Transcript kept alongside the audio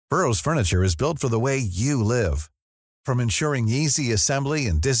Burrow's furniture is built for the way you live. From ensuring easy assembly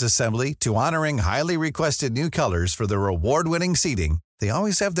and disassembly to honoring highly requested new colors for their award-winning seating, they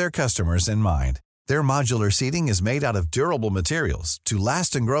always have their customers in mind. Their modular seating is made out of durable materials to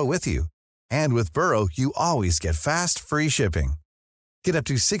last and grow with you. And with Burrow, you always get fast, free shipping. Get up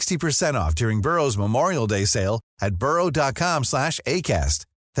to 60% off during Burrow's Memorial Day sale at burrow.com/ACAST.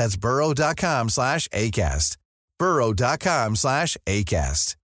 That's burrow.com/ACAST.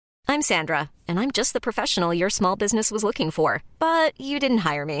 burrow.com/ACAST. I'm Sandra, and I'm just the professional your small business was looking for. But you didn't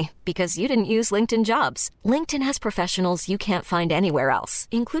hire me because you didn't use LinkedIn Jobs. LinkedIn has professionals you can't find anywhere else,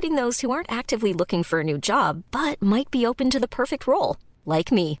 including those who aren't actively looking for a new job, but might be open to the perfect role,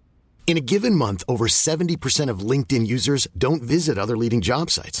 like me. In a given month, over 70% of LinkedIn users don't visit other leading job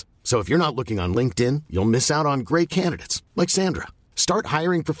sites. So if you're not looking on LinkedIn, you'll miss out on great candidates like Sandra. Start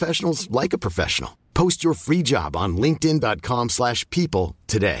hiring professionals like a professional. Post your free job on linkedin.com/people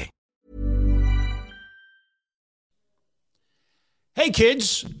today. Hey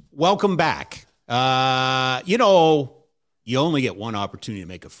kids, welcome back. You only get one opportunity to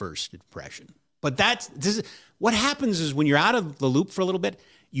make a first impression. But what happens is when you're out of the loop for a little bit,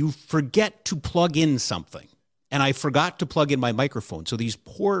 you forget to plug in something. And I forgot to plug in my microphone. So these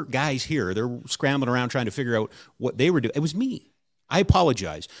poor guys here, they're scrambling around trying to figure out what they were doing. It was me. I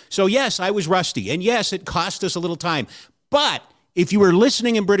apologize. So yes, I was rusty. And yes, it cost us a little time. But if you were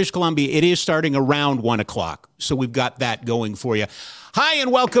listening in British Columbia, it is starting around 1 o'clock. So we've got that going for you. Hi, and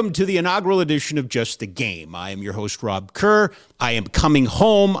welcome to the inaugural edition of Just a Game. I am your host, Rob Kerr. I am coming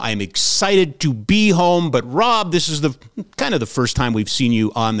home. I am excited to be home. But Rob, this is the first time we've seen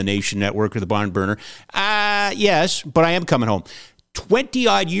you on the Nation Network or the Barn Burner. Yes, but I am coming home.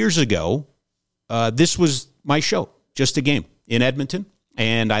 20-odd years ago, this was my show, Just a Game, in Edmonton.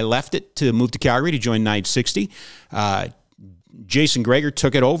 And I left it to move to Calgary to join 960. Jason Greger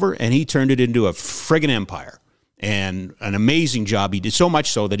took it over, and he turned it into a friggin' empire. And an amazing job. He did so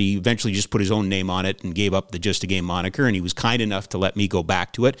much so that he eventually just put his own name on it and gave up the Just a Game moniker, and he was kind enough to let me go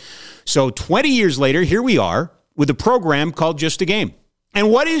back to it. So 20 years later, here we are with a program called Just a Game. And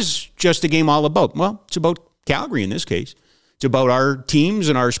what is Just a Game all about? Well, it's about Calgary in this case. It's about our teams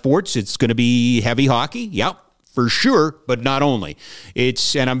and our sports. It's going to be heavy hockey. Yep. For sure, but not only. And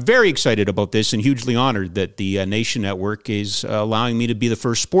I'm very excited about this and hugely honored that the Nation Network is allowing me to be the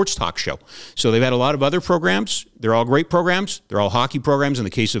first sports talk show. So they've had a lot of other programs. They're all great programs. They're all hockey programs. In the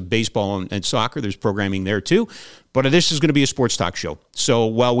case of baseball and soccer, there's programming there too. But this is going to be a sports talk show. So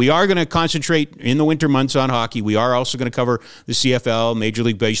while we are going to concentrate in the winter months on hockey, we are also going to cover the CFL, Major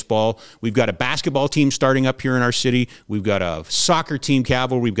League Baseball. We've got a basketball team starting up here in our city. We've got a soccer team,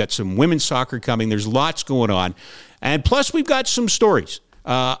 Cavalry. We've got some women's soccer coming. There's lots going on. And plus, we've got some stories.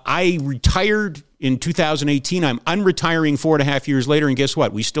 I retired in 2018. I'm unretiring 4.5 years later. And guess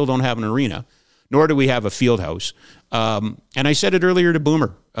what? We still don't have an arena, nor do we have a field house. And I said it earlier to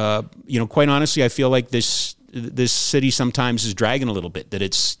Boomer. Quite honestly, I feel like this city sometimes is dragging a little bit, that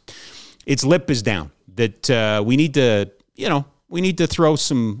its lip is down, that we need to throw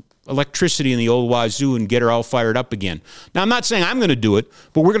some electricity in the old wazoo and get her all fired up again. Now, I'm not saying I'm going to do it,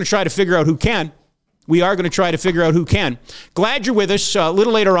 but we're going to try to figure out who can. We are going to try to figure out who can. Glad you're with us. A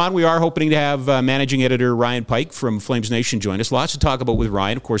little later on, we are hoping to have managing editor Ryan Pike from Flames Nation join us. Lots to talk about with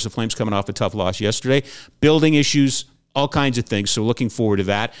Ryan. Of course, the Flames coming off a tough loss yesterday. Building issues, all kinds of things. So looking forward to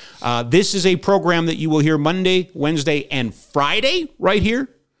that. This is a program that you will hear Monday, Wednesday, and Friday right here,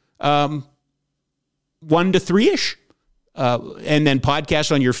 1 to 3-ish. And then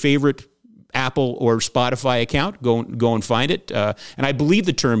podcast on your favorite Apple or Spotify account. Go and find it. And I believe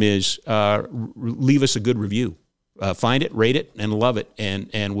the term is leave us a good review. Find it, rate it, and love it,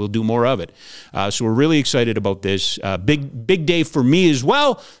 and we'll do more of it. So we're really excited about this. Big day for me as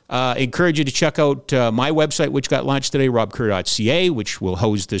well. Encourage you to check out my website, which got launched today, robkerr.ca, which will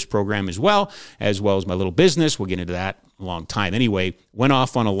host this program as well as my little business. We'll get into that a long time. Anyway, went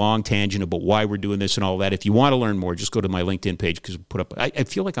off on a long tangent about why we're doing this and all that. If you want to learn more, just go to my LinkedIn page, because I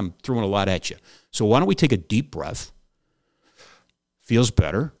feel like I'm throwing a lot at you. So why don't we take a deep breath? Feels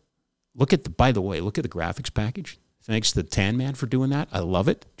better. By the way, look at the graphics package. Thanks to the Tan Man for doing that. I love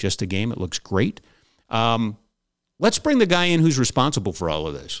it. Just a Game. It looks great. Let's bring the guy in who's responsible for all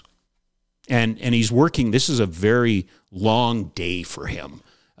of this. And he's working. This is a very long day for him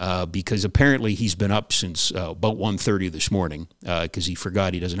because apparently he's been up since about 1:30 this morning because he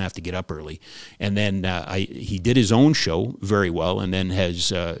forgot he doesn't have to get up early. And then he did his own show very well, and then has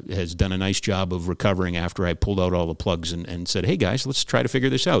done a nice job of recovering after I pulled out all the plugs and said, hey, guys, let's try to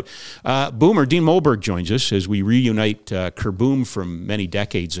figure this out. Boomer, Dean Moberg joins us as we reunite Kerr Boom from many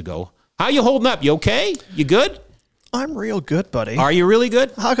decades ago. How you holding up? You okay? You good? I'm real good, buddy. Are you really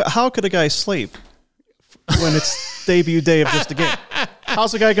good? How could a guy sleep when it's debut day of just a game?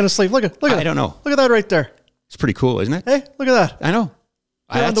 How's a guy going to sleep? Look at I don't know. Look at that right there. It's pretty cool, isn't it? Hey, look at that. I know.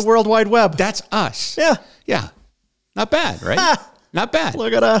 You're on the World Wide Web. That's us. Yeah. Yeah. Not bad, right? Not bad.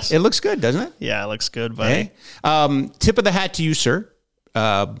 Look at us. It looks good, doesn't it? Yeah, it looks good, buddy. Hey? Tip of the hat to you, sir.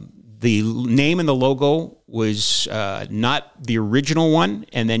 The name and the logo was not the original one,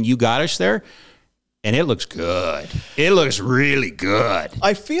 and then you got us there, and it looks good. It looks really good.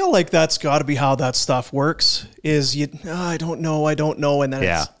 I feel like that's got to be how that stuff works. Is I don't know, and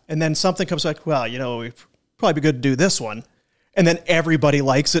then and then something comes like, well, it'd probably be good to do this one, and then everybody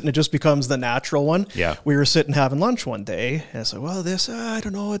likes it, and it just becomes the natural one. Yeah. We were sitting having lunch one day, and I said, well, this I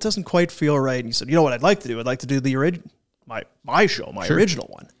don't know, it doesn't quite feel right. And he said, you know what I'd like to do? I'd like to do the my show, my original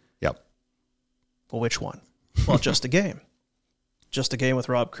one. Yep. Well, which one? Well, Just a Game. Just a Game with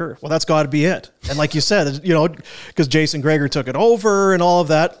Rob Kerr. Well, that's got to be it. And like you said, because Jason Greger took it over and all of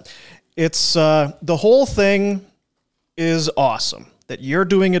that, it's the whole thing is awesome. That you're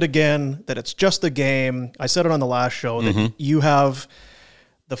doing it again, that it's just a game. I said it on the last show, that you have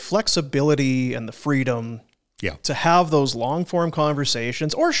the flexibility and the freedom to have those long-form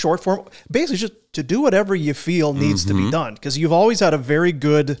conversations or short-form, basically just to do whatever you feel needs to be done. Because you've always had a very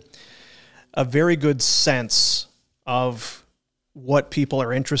good sense of what people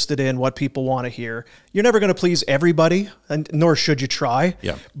are interested in, what people want to hear. You're never going to please everybody, and nor should you try.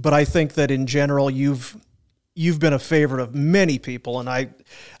 Yeah. But I think that in general, you've been a favorite of many people, and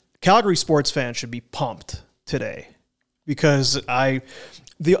Calgary sports fans should be pumped today because I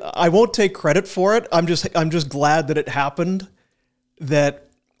won't take credit for it. I'm just glad that it happened. That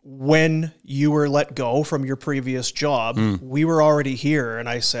when you were let go from your previous job, we were already here, and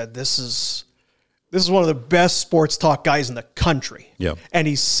I said, this is one of the best sports talk guys in the country. Yeah. And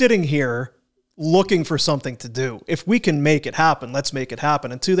he's sitting here looking for something to do. If we can make it happen, let's make it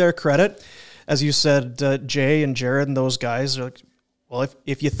happen. And to their credit, as you said, Jay and Jared and those guys are like, well,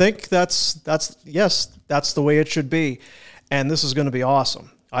 if you think that's the way it should be. And this is going to be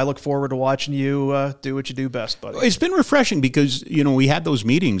awesome. I look forward to watching you do what you do best, buddy. It's been refreshing because, we had those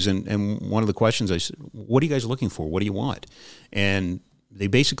meetings and one of the questions I said, what are you guys looking for? What do you want? And they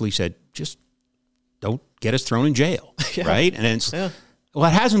basically said, just don't get us thrown in jail, right? And it's, well,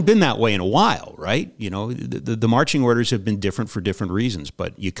 it hasn't been that way in a while, right? The marching orders have been different for different reasons,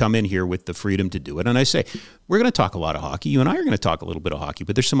 but you come in here with the freedom to do it. And I say, we're going to talk a lot of hockey. You and I are going to talk a little bit of hockey,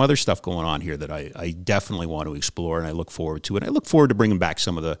 but there's some other stuff going on here that I definitely want to explore, and I look forward to it. I look forward to bringing back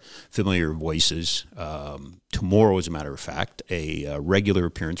some of the familiar voices. Tomorrow, as a matter of fact, a regular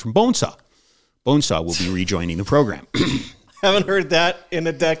appearance from Bonesaw. Bonesaw will be rejoining the program. Haven't heard that in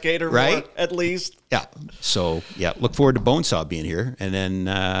a decade or more, at least. Yeah. So, look forward to Bonesaw being here. And then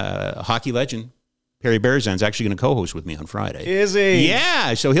hockey legend, Perry Bearzan's actually going to co-host with me on Friday. Is he?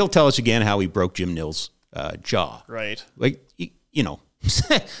 Yeah. So he'll tell us again how he broke Jim Nill's jaw. Right. Like,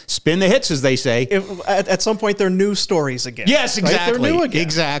 spin the hits, as they say. At some point, they're new stories again. Yes, exactly. Right? They're new again.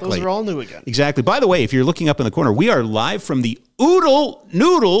 Exactly. Those are all new again. Exactly. By the way, if you're looking up in the corner, we are live from the Oodle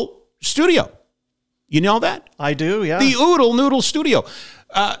Noodle Studio. You know that? I do, yeah. The Oodle Noodle Studio.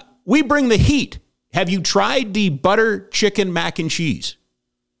 We bring the heat. Have you tried the butter chicken mac and cheese?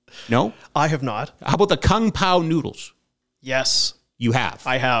 No? I have not. How about the Kung Pao noodles? Yes. You have?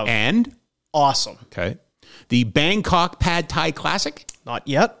 I have. And? Awesome. Okay. The Bangkok Pad Thai Classic? Not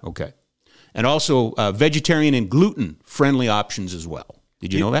yet. Okay. And also vegetarian and gluten-friendly options as well.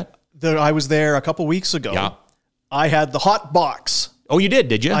 Did you know that? I was there a couple weeks ago. Yeah. I had the hot box. Oh, you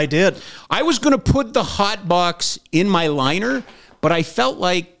did you? I did. I was going to put the hot box in my liner, but I felt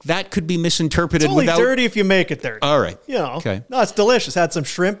like that could be misinterpreted. It's only dirty if you make it dirty. All right. Okay. No, it's delicious. Had some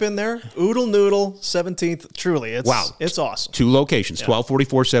shrimp in there. Oodle Noodle, 17th. Truly, it's awesome. 2 locations,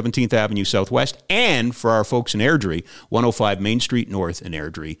 1244 17th Avenue Southwest, and for our folks in Airdrie, 105 Main Street North in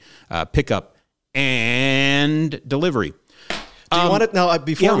Airdrie, pickup and delivery. Do you want it now?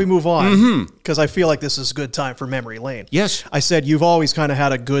 Before we move on, because I feel like this is a good time for memory lane. Yes. I said you've always kind of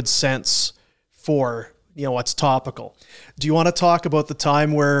had a good sense for what's topical. Do you want to talk about the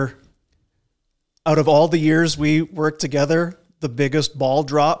time where, out of all the years we worked together, the biggest ball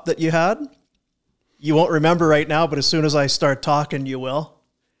drop that you had? You won't remember right now, but as soon as I start talking, you will.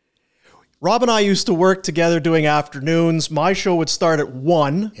 Rob and I used to work together doing afternoons. My show would start at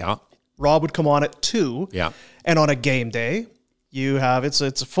 1. Yeah. Rob would come on at 2. Yeah. And on a game day, you have it's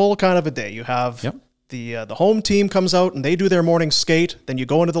a full kind of a day. You have the home team comes out and they do their morning skate. Then you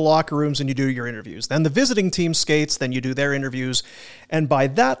go into the locker rooms and you do your interviews. Then the visiting team skates. Then you do their interviews. And by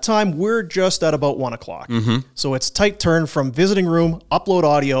that time, we're just at about 1 o'clock. So it's tight turn from visiting room, upload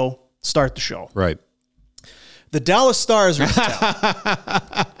audio, start the show. Right. The Dallas Stars are in town.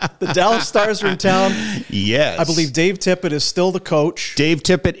 The Dallas Stars are in town. Yes. I believe Dave Tippett is still the coach. Dave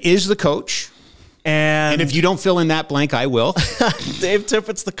Tippett is the coach. And if you don't fill in that blank, I will. Dave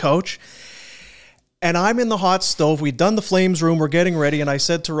Tippett's the coach. And I'm in the hot stove. We'd done the Flames room. We're getting ready. And I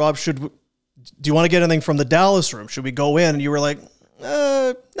said to Rob, do you want to get anything from the Dallas room? Should we go in? And you were like,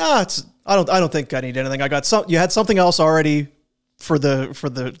 no, I don't think I need anything. You had something else already for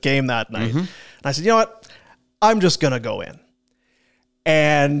the game that night. And I said, you know what? I'm just going to go in.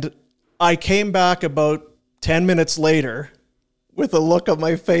 And I came back about 10 minutes later with a look on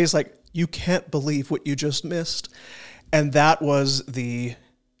my face like, you can't believe what you just missed. And that was the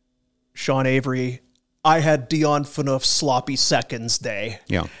Sean Avery, I had Dion Phaneuf sloppy seconds day.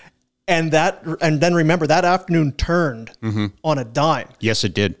 Yeah. And then remember, that afternoon turned on a dime. Yes,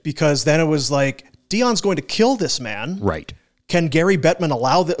 it did. Because then it was like, Dion's going to kill this man. Right. Can Gary Bettman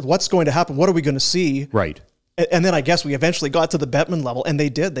allow that? What's going to happen? What are we going to see? Right. And then I guess we eventually got to the Bettman level, and they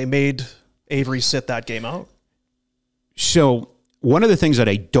did. They made Avery sit that game out. So one of the things that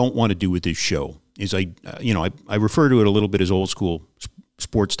I don't want to do with this show is I refer to it a little bit as old school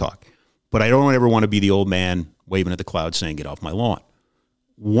sports talk, but I don't ever want to be the old man waving at the clouds saying, get off my lawn.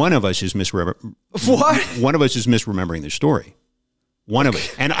 One of us is misremembering the story. One of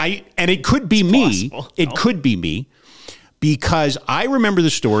us. And it could be me. Possible. It could be me, because I remember the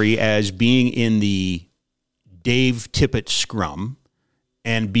story as being in the Dave Tippett scrum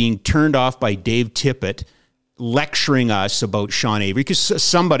and being turned off by Dave Tippett lecturing us about Sean Avery, because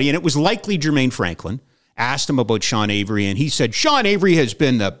somebody, and it was likely Jermaine Franklin, asked him about Sean Avery, and he said, Sean Avery has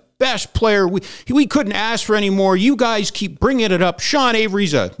been the best player. We couldn't ask for any more. You guys keep bringing it up. Sean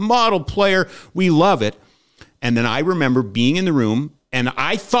Avery's a model player. We love it. And then I remember being in the room, and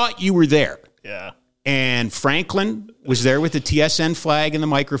I thought you were there. Yeah. And Franklin was there with the TSN flag and the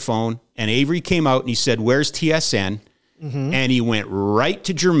microphone, and Avery came out and he said, where's TSN? And he went right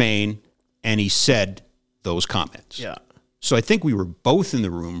to Jermaine and he said those comments. Yeah. So I think we were both in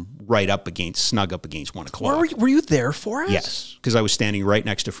the room snug up against 1 o'clock. Were you there for it? Yes, because I was standing right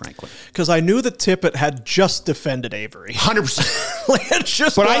next to Franklin. Because I knew that Tippett had just defended Avery.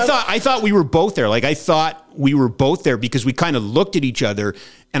 100%. But I thought we were both there. Like, I thought we were both there because we kind of looked at each other,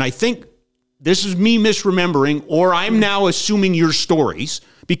 and I think this is me misremembering, or I'm now assuming your stories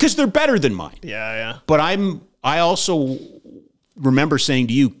because they're better than mine. Yeah. But I also remember saying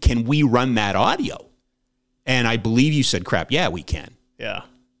to you, can we run that audio? And I believe you said, crap, yeah, we can. Yeah.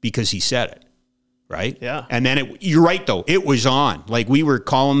 Because he said it, right? Yeah. And then you're right, though. It was on. Like, we were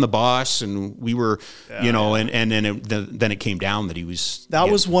calling the boss, and we were, and then it came down that he was. That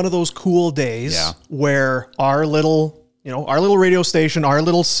was one of those cool days where our little radio station, our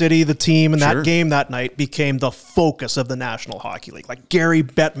little city, the team, and that game that night became the focus of the National Hockey League. Like, Gary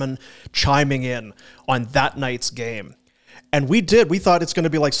Bettman chiming in on that night's game. And we thought it's going to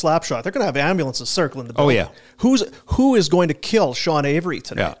be like Slapshot. They're going to have ambulances circling the building. Oh, yeah. Who is going to kill Sean Avery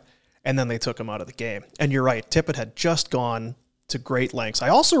tonight? Yeah. And then they took him out of the game. And you're right, Tippett had just gone to great lengths. I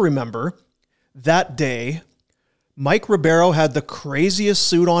also remember that day, Mike Ribeiro had the craziest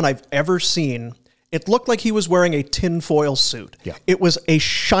suit on I've ever seen. It looked like he was wearing a tinfoil suit. Yeah. It was a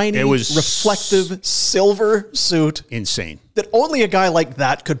shiny, reflective silver suit. Insane. That only a guy like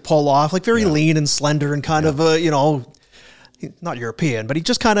that could pull off. Like, very lean and slender and kind of not European, but he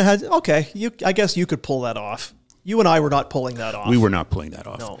just kind of had, I guess you could pull that off. You and I were not pulling that off. We were not pulling that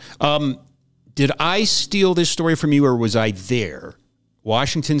off. No. Did I steal this story from you, or was I there?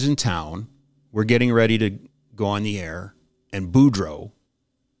 Washington's in town. We're getting ready to go on the air, and Boudreaux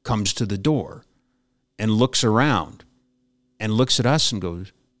comes to the door and looks around and looks at us and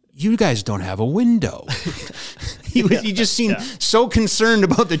goes, you guys don't have a window. He just seemed so concerned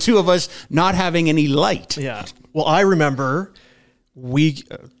about the two of us not having any light. Yeah. Well, I remember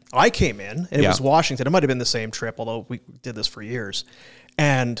I came in, and it was Washington. It might have been the same trip, although we did this for years.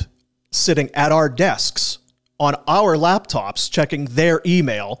 And sitting at our desks on our laptops, checking their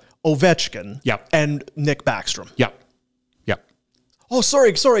email, Ovechkin and Nick Backstrom. Yep. Oh,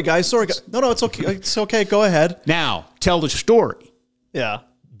 sorry, guys. No, it's okay. It's okay. Go ahead. Now, tell the story. Yeah.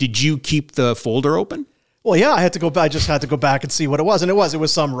 Did you keep the folder open? Well, yeah, I just had to go back and see what it was. And it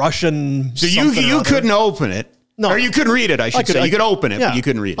was some Russian. So you couldn't open it. No. Or you couldn't read it, I should say. You could open it, but you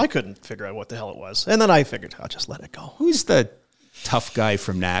couldn't read it. I couldn't figure out what the hell it was. And then I figured, I'll just let it go. Who's the tough guy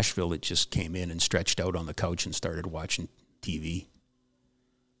from Nashville that just came in and stretched out on the couch and started watching TV?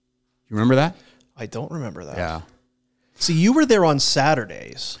 You remember that? I don't remember that. Yeah. See, you were there on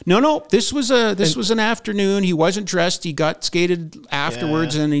Saturdays. No. This was an afternoon. He wasn't dressed. He got skated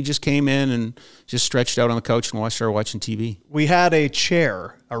afterwards, and he just came in and just stretched out on the couch and started watching TV. We had a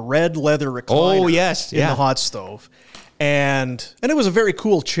chair, a red leather recliner. Oh, yes. In the hot stove. And it was a very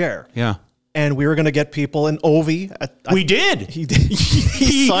cool chair. Yeah. And we were going to get people in Ovi. We did. He did.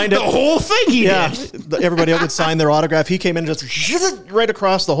 He signed it. The whole thing he did. Everybody would sign their autograph. He came in and just right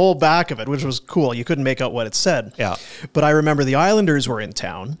across the whole back of it, which was cool. You couldn't make out what it said. Yeah. But I remember the Islanders were in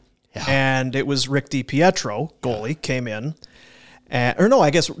town, and it was Rick DiPietro, goalie, came in. I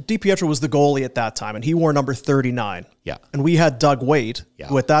guess DiPietro was the goalie at that time, and he wore number 39. Yeah. And we had Doug Waite,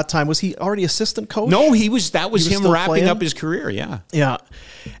 who at that time, was he already assistant coach? No, that was him wrapping playing up his career, yeah. Yeah.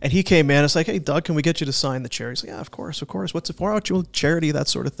 And he came in, it's like, hey, Doug, can we get you to sign the chair? He's like, yeah, of course. What's it for? Oh, charity, that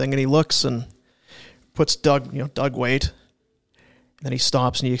sort of thing. And he looks and puts Doug Waite. And then he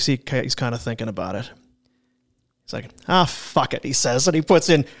stops, and you see he's kind of thinking about it. He's like, fuck it, he says. And he puts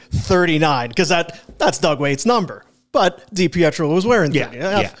in 39, because that's Doug Waite's number. But DiPietro was wearing 30.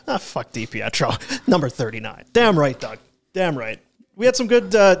 Fuck DiPietro. Number 39. Damn right, Doug. Damn right. We had some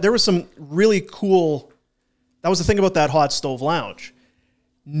good, there was some really cool, that was the thing about that hot stove lounge.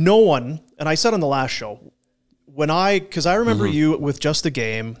 No one, and I said on the last show, because I remember you with Just a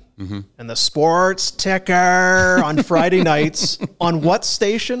Game and the sports ticker on Friday nights. On what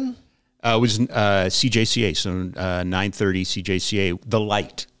station? It was CJCA, so 930 CJCA, The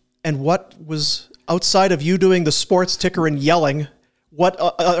Light. And what was... outside of you doing the sports ticker and yelling, what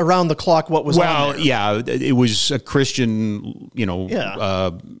around the clock, what was on there? Well, yeah, it was a Christian,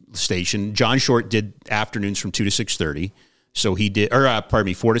 station. John Short did afternoons from 2 to 6:30. So he did, 4 to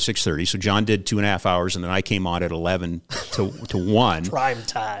 6:30. So John did 2.5 hours, and then I came on at 11 to 1. Prime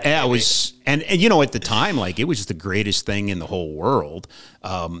time. Yeah, it was, and at the time, like, it was the greatest thing in the whole world.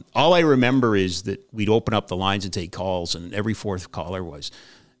 All I remember is that we'd open up the lines and take calls, and every fourth caller was,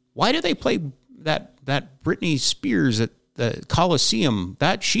 why do they play that Britney Spears at the Coliseum?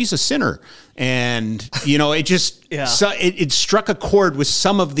 That she's a sinner. And, it just, it struck a chord with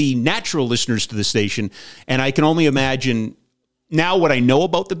some of the natural listeners to the station. And I can only imagine now what I know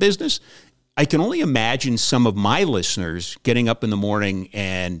about the business. I can only imagine some of my listeners getting up in the morning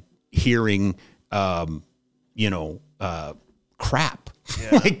and hearing, crap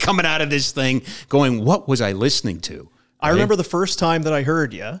like coming out of this thing going, what was I listening to? I remember the first time that I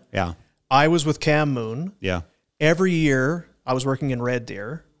heard you. Yeah. I was with Cam Moon. Yeah. Every year I was working in Red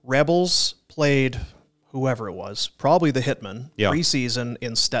Deer. Rebels played whoever it was, probably the Hitman, preseason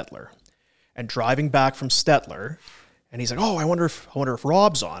in Stettler. And driving back from Stettler, and he's like, "Oh, I wonder if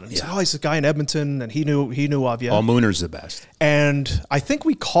Rob's on." And he's like, "Oh, he's a guy in Edmonton, and he knew of you." Oh, Mooner's the best. And I think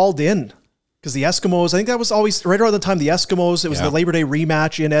we called in because the Eskimos, I think that was always right around the time the Eskimos, it was the Labor Day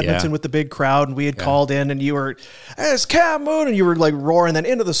rematch in Edmonton with the big crowd, and we had called in, and you were, "Hey, it's Cam Moon," and you were like roaring, then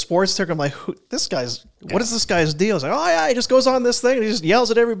into the sports ticker. I'm like, what is this guy's deal? It's like, oh yeah, he just goes on this thing, and he just yells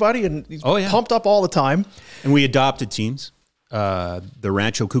at everybody, and he's pumped up all the time. And we adopted teams. The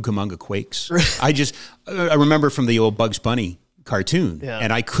Rancho Cucamonga Quakes. I remember from the old Bugs Bunny cartoon,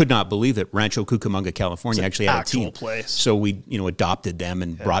 and I could not believe that Rancho Cucamonga, California, actually had a team. Place. So we, adopted them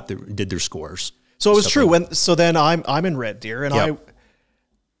and did their scores. So it was true. So then I'm in Red Deer, and I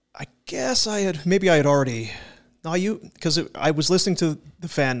guess I had already. No, because I was listening to the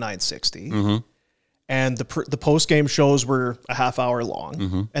Fan 960. And the post-game shows were a half hour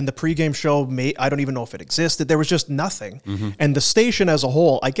long. And the pre-game show, I don't even know if it existed. There was just nothing. And the station as a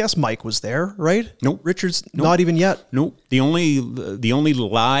whole, I guess Mike was there, right? Nope. Richard's not even yet? Nope. The only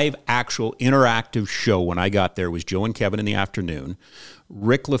live, actual, interactive show when I got there was Joe and Kevin in the afternoon.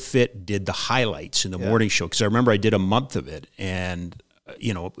 Rick Lafitte did the highlights in the morning show, because I remember I did a month of it, and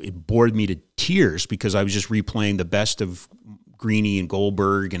it bored me to tears because I was just replaying the best of Greeny and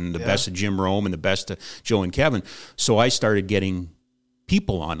Goldberg and the best of Jim Rome and the best of Joe and Kevin. So I started getting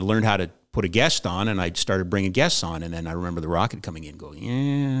people on, learned how to put a guest on, and I started bringing guests on. And then I remember the Rocket coming in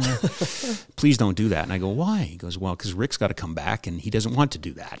going, please don't do that. And I go, why? He goes, well, because Rick's got to come back and he doesn't want to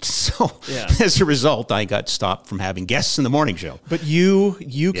do that. So as a result, I got stopped from having guests in the morning show. But you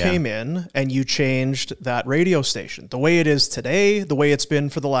came in and you changed that radio station. The way it is today, the way it's been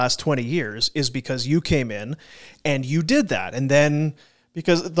for the last 20 years, is because you came in and you did that. And then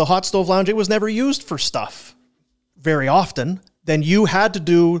because the Hot Stove Lounge, it was never used for stuff very often, then you had to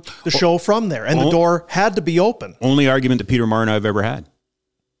do the show from there, and the door had to be open. Only argument that Peter Marr and I have ever had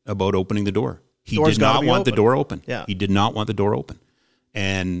about opening the door. He did not want the door open. Yeah. He did not want the door open.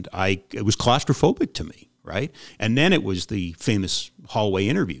 And it was claustrophobic to me. right? And then it was the famous hallway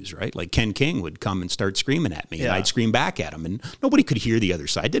interviews, right? Like Ken King would come and start screaming at me, and I'd scream back at him, and nobody could hear the other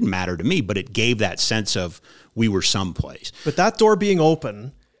side. It didn't matter to me, but it gave that sense of we were someplace. But that door being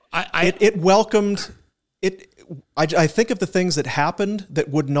open, it welcomed it. I think of the things that happened that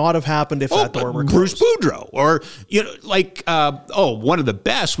would not have happened if that door were closed. Bruce Boudreau, or one of the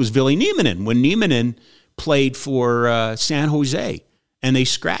best was Ville Nieminen when Nieminen played for San Jose, and they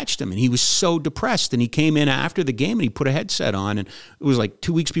scratched him, and he was so depressed. And he came in after the game, and he put a headset on, and it was like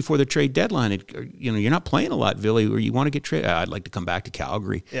 2 weeks before the trade deadline. You're not playing a lot, Ville, or you want to get traded. I'd like to come back to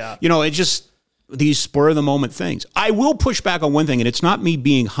Calgary. Yeah, it just. These spur of the moment things. I will push back on one thing, and it's not me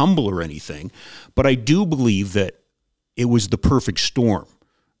being humble or anything, but I do believe that it was the perfect storm.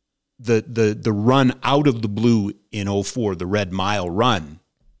 The run out of the blue in 2004, the Red Mile run,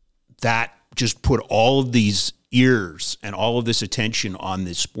 that just put all of these ears and all of this attention on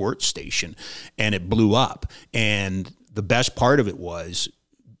this sports station, and it blew up. And the best part of it was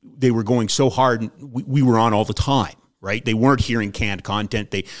they were going so hard, and we were on all the time. Right? They weren't hearing canned content.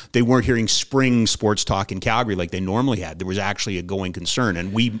 They weren't hearing spring sports talk in Calgary like they normally had. There was actually a going concern,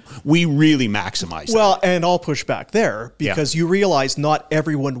 and we really maximized that. Well, and I'll push back there because you realize not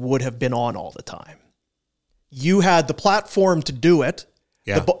everyone would have been on all the time. You had the platform to do it.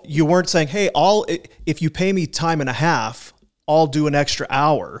 Yeah. You weren't saying, hey, if you pay me time and a half, I'll do an extra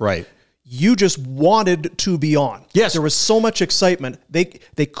hour. Right. You just wanted to be on. Yes. There was so much excitement. They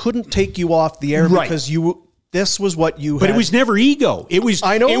couldn't take you off the air because this was what you had. But it was never ego. It was.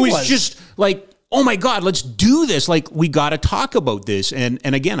 I know it was just like, oh my God, let's do this. Like, we got to talk about this. And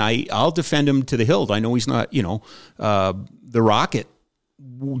again, I'll defend him to the hilt. I know he's not, the Rocket.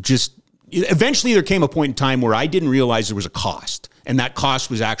 Just eventually there came a point in time where I didn't realize there was a cost, and that cost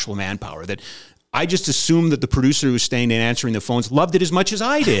was actual manpower. That I just assumed that the producer who was staying and answering the phones loved it as much as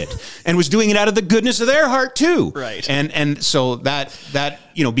I did, and was doing it out of the goodness of their heart too. Right. And so that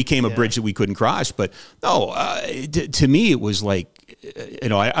became a bridge that we couldn't cross. But no, to me it was like,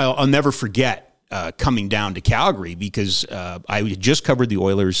 I'll never forget coming down to Calgary because I had just covered the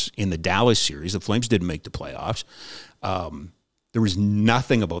Oilers in the Dallas series. The Flames didn't make the playoffs. There was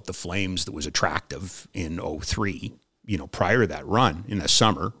nothing about the Flames that was attractive in 2003. Prior to that run in the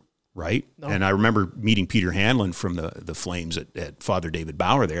summer. Right. No. And I remember meeting Peter Hanlon from the Flames at Father David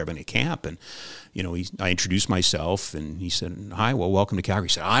Bauer there having a camp. And, I introduced myself, and he said, hi, well, welcome to Calgary.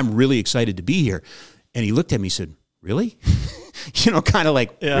 He said, I'm really excited to be here. And he looked at me and said, really? Kind of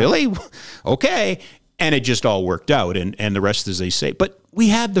like, really? Okay. And it just all worked out. And the rest, as they say. But we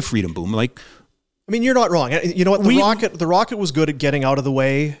had the freedom boom. Like, I mean, you're not wrong. You know what? The Rocket was good at getting out of the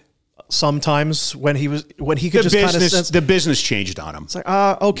way. Sometimes when he could just kind of sense the business changed on him. It's like,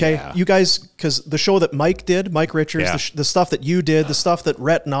 okay, you guys, because the show that Mike did, Mike Richards, the stuff that you did, the stuff that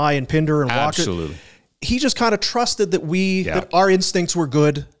Rhett and I and Pinder and Rocket, he just kind of trusted that that our instincts were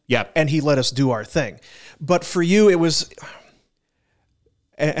good, and he let us do our thing. But for you, it was,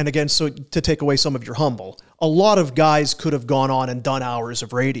 and again, so to take away some of your humble, a lot of guys could have gone on and done hours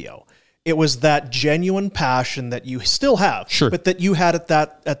of radio. It was that genuine passion that you still have, but that you had at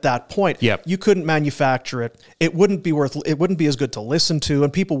that point. Yep. You couldn't manufacture it. It wouldn't be as good to listen to,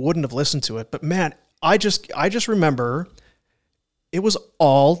 and people wouldn't have listened to it. But man, I just remember it was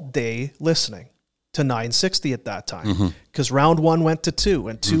all day listening to 960 at that time because round 1 went to 2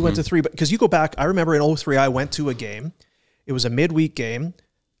 and 2 went to 3. But because you go back, I remember in 2003 I went to a game. It was a midweek game.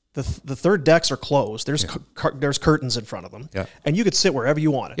 The third decks are closed. There's curtains in front of them, and you could sit wherever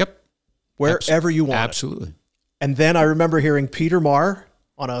you wanted. Yep. Wherever you want. Absolutely. And then I remember hearing Peter Marr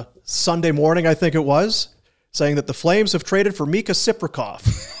on a Sunday morning, I think it was, saying that the Flames have traded for Mika Siprikov.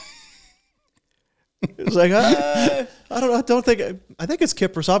 It was like, I think it's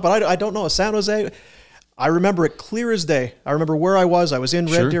Kiprasov, but I don't know. San Jose. I remember it clear as day. I remember where I was. I was in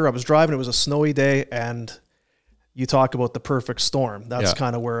Red Deer. I was driving. It was a snowy day, and you talk about the perfect storm. That's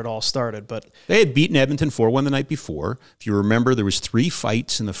kind of where it all started. But they had beaten Edmonton 4-1 the night before. If you remember, there was 3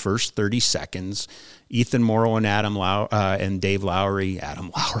 fights in the first 30 seconds. Ethan Morrow and and Dave Lowry.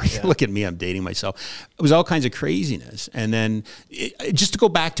 Adam Lowry. Yeah. Look at me, I'm dating myself. It was all kinds of craziness. And then just to go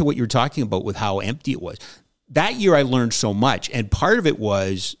back to what you were talking about with how empty it was. That year I learned so much. And part of it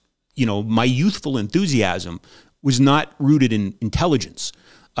was, my youthful enthusiasm was not rooted in intelligence.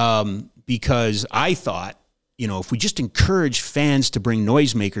 Because I thought, if we just encourage fans to bring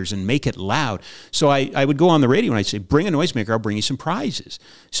noisemakers and make it loud. So I would go on the radio and I'd say, bring a noisemaker, I'll bring you some prizes.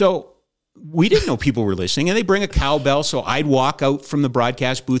 So we didn't know people were listening, and they bring a cowbell. So I'd walk out from the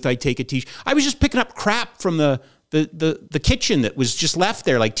broadcast booth, I'd take a t-shirt. I was just picking up crap from the kitchen that was just left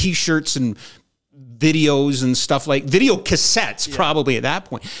there, like t-shirts and videos and stuff like video cassettes probably at that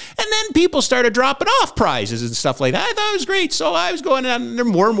point. And then people started dropping off prizes and stuff like that. I thought it was great. So I was going out and there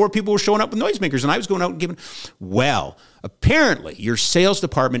more and more people were showing up with noisemakers and I was going out and giving, well, apparently your sales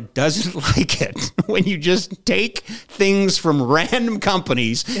department doesn't like it when you just take things from random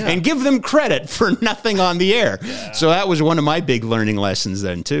companies and give them credit for nothing on the air. Yeah. So that was one of my big learning lessons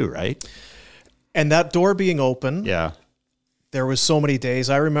then too, right? And that door being open. Yeah. There was so many days.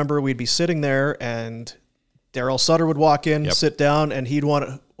 I remember we'd be sitting there and Daryl Sutter would walk in, sit down, and he'd want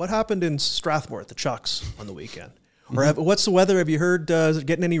to, what happened in Strathmore at the Chucks on the weekend? Or what's the weather? Have you heard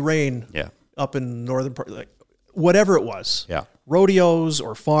getting any rain up in northern part? Like, whatever it was. Yeah. Rodeos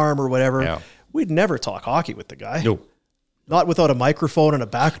or farm or whatever. Yeah. We'd never talk hockey with the guy. No. Not without a microphone and a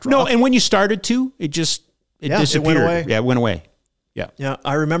backdrop. No, and when you started to, it disappeared. It went away. Yeah, it went away. Yeah. Yeah,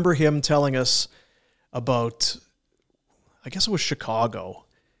 I remember him telling us about, I guess it was Chicago,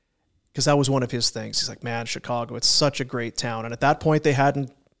 because that was one of his things. He's like, man, Chicago, it's such a great town. And at that point they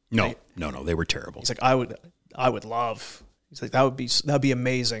hadn't. No, they were terrible. He's like, I would love, he's like, that'd be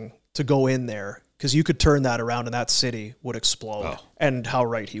amazing to go in there because you could turn that around and that city would explode. Oh. And how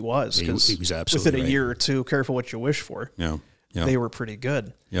right he was. He was absolutely within a year or two, careful what you wish for. Yeah. They were pretty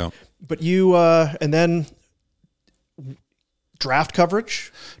good. Yeah. But you, and then draft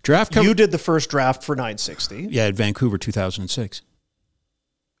coverage. You did the first draft for 960. Yeah, at Vancouver 2006.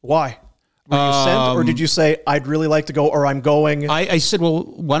 Why? Were you sent, or did you say, I'd really like to go, or I'm going? I said, well,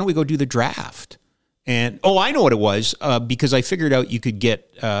 why don't we go do the draft? And, I know what it was, because I figured out you could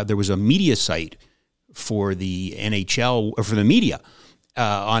get, there was a media site for the NHL, or for the media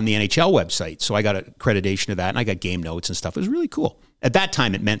on the NHL website. So I got accreditation of that, and I got game notes and stuff. It was really cool. At that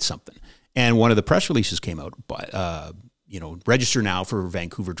time, it meant something. And one of the press releases came out, register now for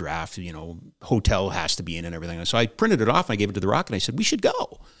Vancouver draft, hotel has to be in and everything. So I printed it off and I gave it to The Rock and I said, we should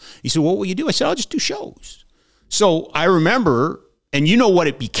go. He said, what will you do? I said, I'll just do shows. So I remember, and you know what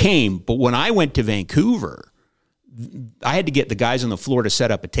it became, but when I went to Vancouver, I had to get the guys on the floor to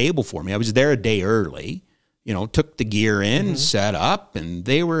set up a table for me. I was there a day early, took the gear in, set up, and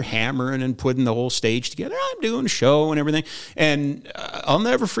they were hammering and putting the whole stage together. I'm doing a show and everything. And I'll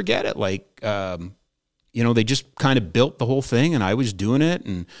never forget it. They just kind of built the whole thing and I was doing it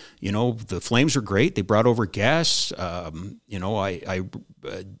and, the Flames were great. They brought over guests.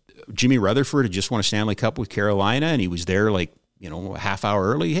 Jimmy Rutherford had just won a Stanley Cup with Carolina and he was there a half hour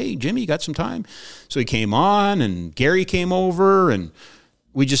early. Hey, Jimmy, you got some time? So he came on and Gary came over and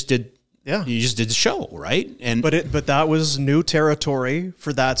we just did, you just did the show, right? And But that was new territory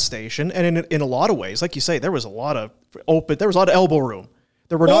for that station. And in a lot of ways, like you say, there was a lot of elbow room.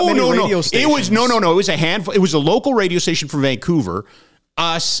 There were not many radio stations. It was It was a handful. It was a local radio station from Vancouver,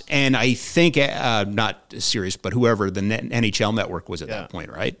 us, and I think not Sirius, but whoever the NHL network was at that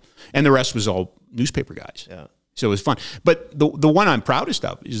point, right? And the rest was all newspaper guys. Yeah. So it was fun. But the one I'm proudest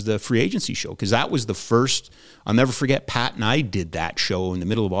of is the free agency show because that was the first. I'll never forget. Pat and I did that show in the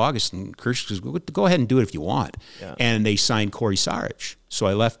middle of August, and Kirsch goes, "Go ahead and do it if you want." Yeah. And they signed Corey Sarich. So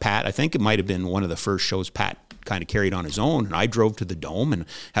I left Pat. I think it might have been one of the first shows Pat kind of carried on his own, and I drove to the Dome and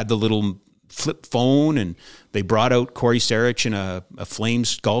had the little flip phone, and they brought out Corey Sarich in a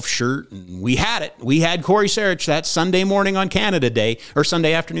Flames golf shirt, and we had it. We had Corey Sarich that Sunday morning on Canada Day, or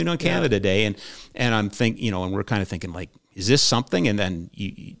Sunday afternoon on Canada Day, and I'm thinking, and we're kind of thinking like, is this something? And then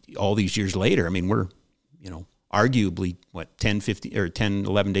all these years later, I mean, we're, arguably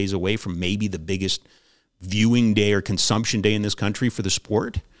 11 days away from maybe the biggest viewing day or consumption day in this country for the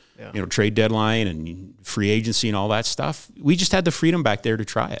sport. Yeah. Trade deadline and free agency and all that stuff. We just had the freedom back there to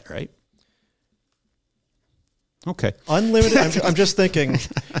try it, right? Okay. Unlimited. I'm just thinking,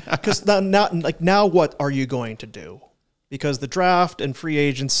 because now what are you going to do? Because the draft and free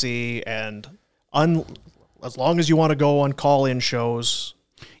agency and as long as you want to go on call-in shows.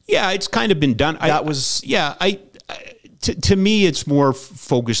 Yeah, it's kind of been done. To me, it's more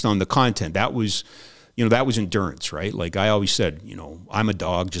focused on the content. That was endurance, right? Like I always said, I'm a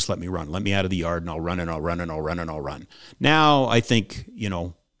dog, just let me run. Let me out of the yard and I'll run and I'll run and I'll run and I'll run. Now I think,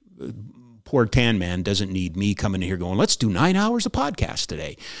 poor Tan Man doesn't need me coming in here going, let's do 9 hours of podcast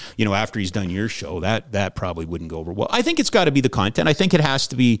today. After he's done your show, that probably wouldn't go over well. I think it's got to be the content. I think it has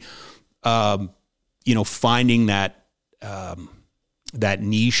to be, finding that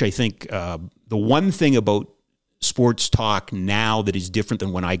niche. I think the one thing about sports talk now that is different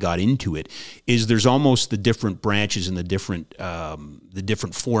than when I got into it is there's almost the different branches and the different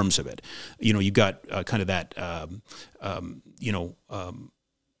forms of it. You've got kind of that,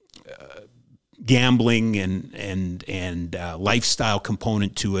 gambling and lifestyle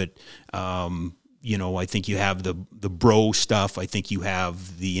component to it. I think you have the bro stuff. I think you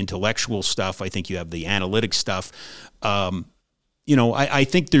have the intellectual stuff. I think you have the analytic stuff. I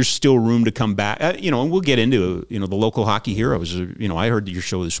think there's still room to come back. And we'll get into the local hockey heroes. I heard your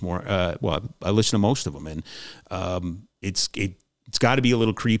show this morning. I listened to most of them, and it's got to be a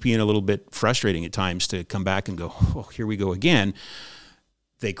little creepy and a little bit frustrating at times to come back and go, oh, here we go again.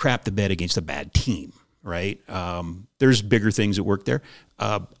 They crap the bed against a bad team, right? There's bigger things at work there.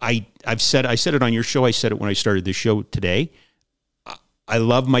 I said it on your show. I said it when I started this show today. I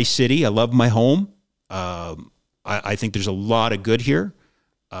love my city. I love my home. I think there's a lot of good here,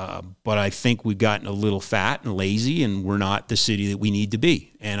 but I think we've gotten a little fat and lazy, and we're not the city that we need to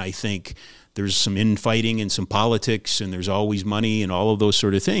be. And I think there's some infighting and some politics, and there's always money and all of those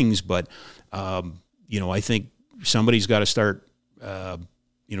sort of things. But, I think somebody's got to start,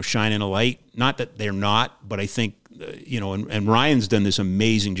 shining a light. Not that they're not, but I think, and Ryan's done this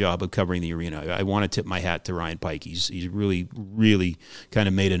amazing job of covering the arena. I want to tip my hat to Ryan Pike. He's really, really kind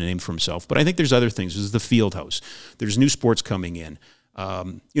of made a name for himself. But I think there's other things. There's the field house. There's new sports coming in.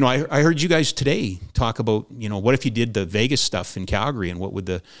 I heard you guys today talk about, what if you did the Vegas stuff in Calgary, and what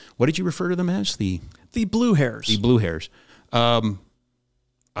did you refer to them as? The Blue Hairs. The Blue Hairs.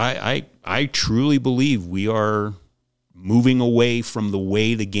 I truly believe we are moving away from the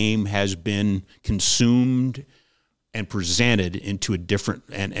way the game has been consumed and presented into a different,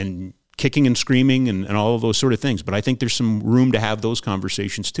 and kicking and screaming and all of those sort of things. But I think there's some room to have those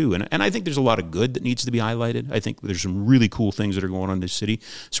conversations too. And I think there's a lot of good that needs to be highlighted. I think there's some really cool things that are going on in this city,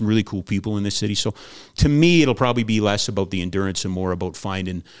 some really cool people in this city. So to me, it'll probably be less about the endurance and more about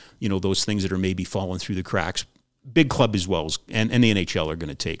finding, those things that are maybe falling through the cracks. Big club as well, and the NHL are going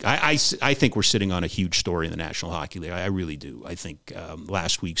to take. I think we're sitting on a huge story in the National Hockey League. I really do. I think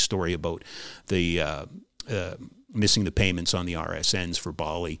last week's story about the missing the payments on the RSNs for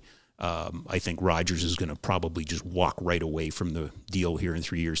Bali, I think Rogers is going to probably just walk right away from the deal here in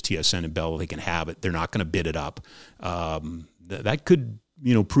 3 years. TSN and Bell, they can have it. They're not going to bid it up. That could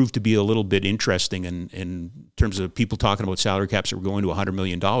prove to be a little bit interesting in terms of people talking about salary caps that were going to $100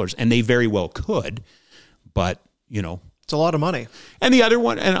 million, and they very well could, but it's a lot of money. And the other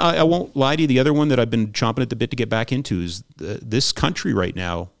one, and I won't lie to you, the other one that I've been chomping at the bit to get back into is this country right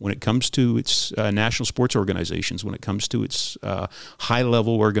now, when it comes to its national sports organizations, when it comes to its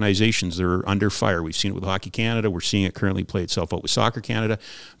high-level organizations, they're under fire. We've seen it with Hockey Canada. We're seeing it currently play itself out with Soccer Canada.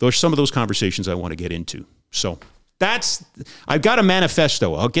 Those are some of those conversations I want to get into. So I've got a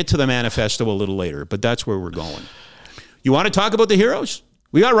manifesto. I'll get to the manifesto a little later, but that's where we're going. You want to talk about the heroes?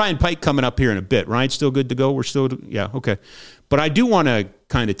 We got Ryan Pike coming up here in a bit. Ryan's still good to go? Yeah, okay. But I do want to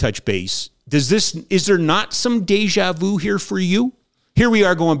kind of touch base. Is there not some deja vu here for you? Here we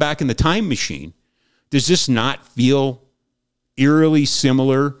are going back in the time machine. Does this not feel eerily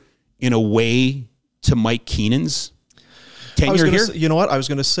similar in a way to Mike Keenan's tenure here? You know what? I was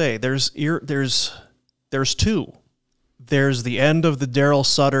going to say, there's two. There's the end of the Daryl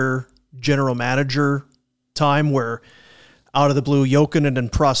Sutter general manager time where out of the blue, Jokinen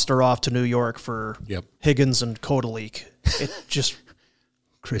and Prust are off to New York for Higgins and Kodalik. It just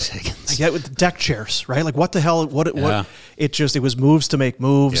Chris Higgins. I get with the deck chairs, right? Like what the hell? What? It was moves to make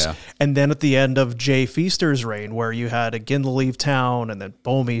moves, and then at the end of Jay Feaster's reign, where you had again to leave town, and then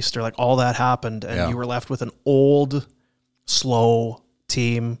Bouwmeester, like all that happened, and you were left with an old, slow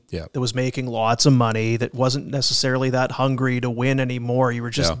team that was making lots of money, that wasn't necessarily that hungry to win anymore. You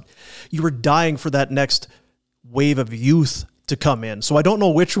were just you were dying for that next wave of youth to come in. So I don't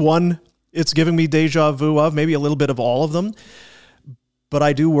know which one it's giving me deja vu of, maybe a little bit of all of them, but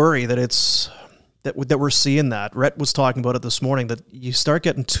I do worry that that we're seeing that. Rhett was talking about it this morning, that you start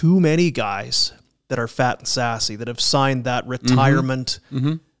getting too many guys that are fat and sassy, that have signed that retirement.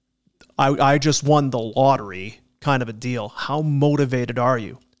 I just won the lottery kind of a deal. How motivated are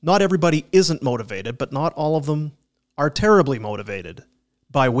you? Not everybody isn't motivated, but not all of them are terribly motivated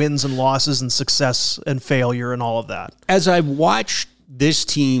by wins and losses and success and failure and all of that. As I've watched this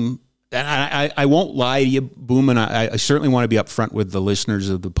team, and I won't lie to you, Boom, and I certainly want to be upfront with the listeners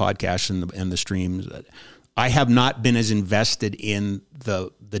of the podcast and the streams. I have not been as invested in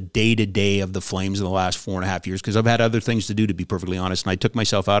the day-to-day of the Flames in the last 4.5 years because I've had other things to do, to be perfectly honest, and I took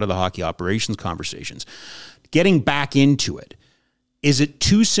myself out of the hockey operations conversations. Getting back into it, is it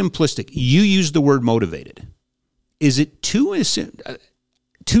too simplistic? You used the word motivated. Is it too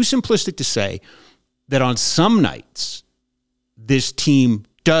simplistic to say that on some nights this team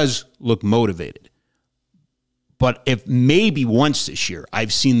does look motivated, but if maybe once this year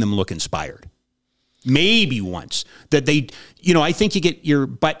I've seen them look inspired? Maybe once that they, I think you get your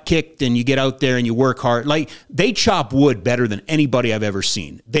butt kicked and you get out there and you work hard. Like, they chop wood better than anybody I've ever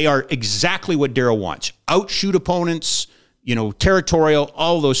seen. They are exactly what Darryl wants. Outshoot opponents, territorial,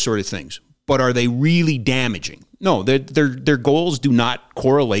 all those sort of things. But are they really damaging? No, their goals do not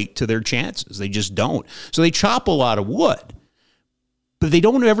correlate to their chances. They just don't. So they chop a lot of wood. But they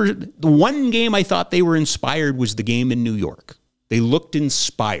don't ever. The one game I thought they were inspired was the game in New York. They looked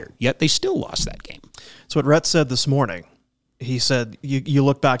inspired, yet they still lost that game. So what Rhett said this morning, he said, you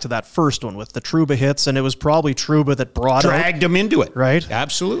look back to that first one with the Trouba hits, and it was probably Trouba that dragged him into it. Right?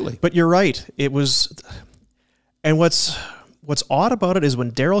 Absolutely. But you're right. It was, and what's odd about it is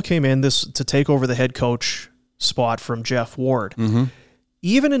when Darryl came in to take over the head coach spot from Jeff Ward,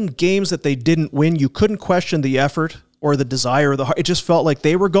 even in games that they didn't win, you couldn't question the effort or the desire or the heart. It just felt like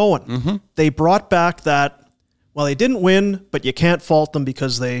they were going. They brought back that, well, they didn't win, but you can't fault them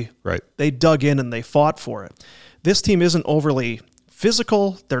because they dug in and they fought for it. This team isn't overly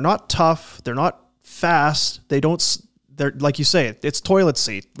physical. They're not tough. They're not fast. They're like you say, it's toilet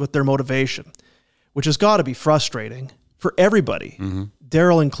seat with their motivation, which has got to be frustrating for everybody,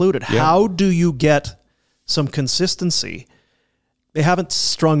 Darryl included. Yeah. How do you get some consistency? They haven't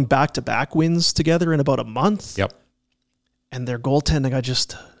strung back-to-back wins together in about a month. Yep. And their goaltending,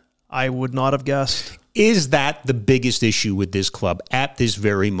 I would not have guessed. Is that the biggest issue with this club at this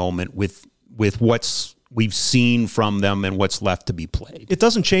very moment with what's we've seen from them and what's left to be played? It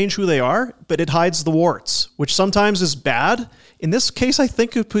doesn't change who they are, but it hides the warts, which sometimes is bad. In this case, I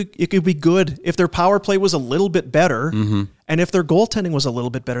think it could be good if their power play was a little bit better and if their goaltending was a little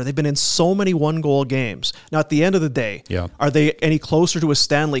bit better. They've been in so many one-goal games. Now, at the end of the day, are they any closer to a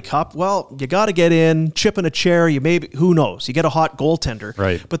Stanley Cup? Well, you got to get in, chip in a chair. Who knows? You get a hot goaltender.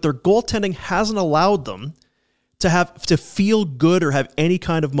 Right. But their goaltending hasn't allowed them to feel good or have any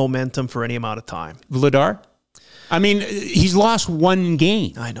kind of momentum for any amount of time. Vladar? I mean, he's lost one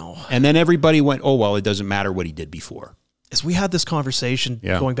game. I know. And then everybody went, oh, well, it doesn't matter what he did before. As we had this conversation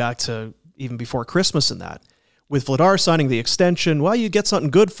going back to even before Christmas and that, with Vladar signing the extension, well, you get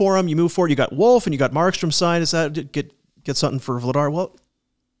something good for him, you move forward, you got Wolf and you got Markstrom signed. Is that get something for Vladar? Well,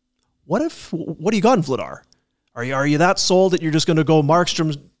 what do you got in Vladar? Are you that sold that you're just going to go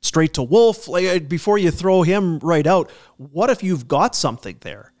Markstrom straight to Wolf before you throw him right out? What if you've got something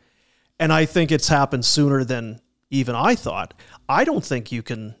there? And I think it's happened sooner than even I thought. I don't think you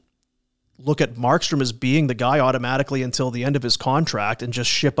can look at Markstrom as being the guy automatically until the end of his contract and just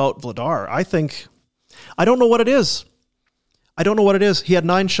ship out Vladar. I don't know what it is. He had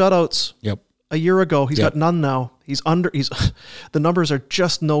 9 shutouts a year ago. He's got none now. The numbers are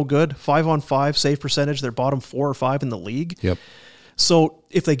just no good. 5-on-5 save percentage. They're bottom 4 or 5 in the league. Yep. So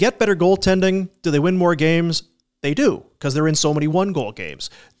if they get better goaltending, do they win more games? They do, because they're in so many one-goal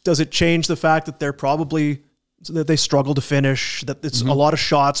games. Does it change the fact that that they struggle to finish, that it's a lot of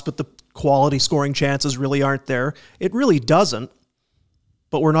shots, but the quality scoring chances really aren't there? It really doesn't,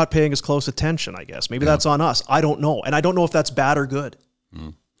 but we're not paying as close attention, I guess. Maybe that's on us. I don't know. And I don't know if that's bad or good.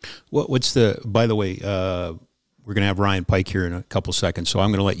 By the way, we're going to have Ryan Pike here in a couple seconds, so I'm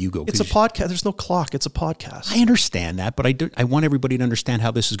going to let you go. It's a podcast. There's no clock. It's a podcast. I understand that, but I want everybody to understand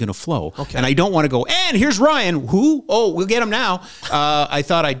how this is going to flow. Okay. And I don't want to go, and here's Ryan. Who? Oh, we'll get him now. I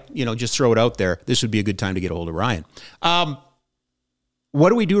thought I'd just throw it out there. This would be a good time to get a hold of Ryan. What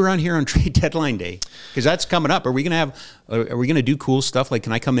do we do around here on trade deadline day? Because that's coming up. Are we going to do cool stuff? Like,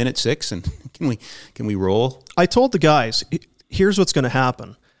 can I come in at 6 and can we roll? I told the guys, here's what's going to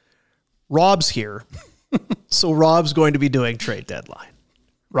happen. Rob's here. So Rob's going to be doing trade deadline.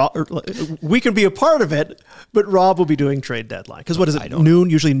 We can be a part of it, but Rob will be doing trade deadline. Because what is it? Noon?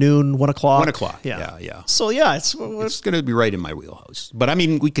 Usually noon, 1 o'clock. 1 o'clock. Yeah. So yeah, it's going to be right in my wheelhouse. But I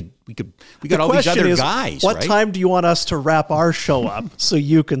mean, we got all these other guys. What time do you want us to wrap our show up so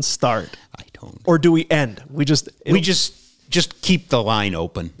you can start? I don't. Or do we end? We just keep the line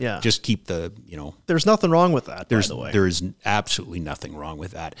open. Yeah. Just keep the, There's nothing wrong with that, by the way. There is absolutely nothing wrong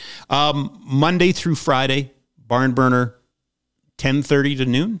with that. Monday through Friday, barn burner, 10:30 to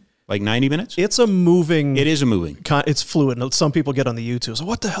noon, like 90 minutes. It is a moving. It's fluid. Some people get on the YouTube. So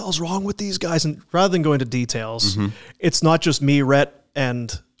what the hell's wrong with these guys? And rather than go into details, it's not just me, Rhett,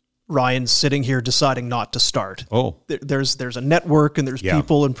 and Ryan sitting here deciding not to start. Oh, there's a network and there's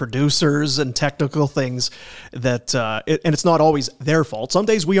people and producers and technical things that, and it's not always their fault. Some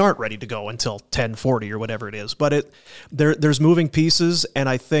days we aren't ready to go until 10:40 or whatever it is, but there's moving pieces. And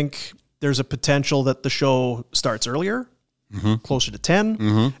I think there's a potential that the show starts earlier, closer to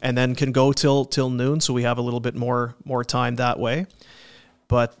 10, and then can go till noon. So we have a little bit more time that way,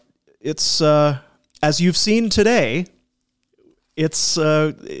 but it's, as you've seen today, it's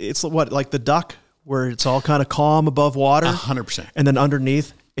what, like the duck where it's all kind of calm above water. 100%. And then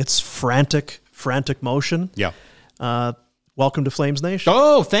underneath, it's frantic motion. Yeah. Welcome to Flames Nation.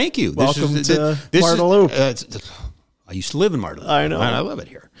 Oh, thank you. Welcome to Marda Loop. I used to live in Marda Loop. I know. I love it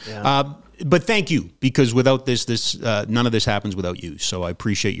here. Yeah. But thank you, because without this none of this happens without you. So I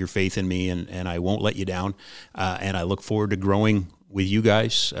appreciate your faith in me, and I won't let you down. And I look forward to growing with you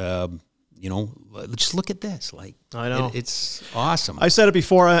guys. Just look at this. Like, I know. It's awesome. I said it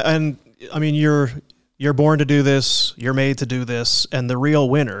before, and I mean, you're born to do this. You're made to do this. And the real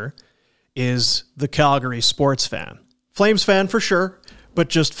winner is the Calgary sports fan. Flames fan for sure, but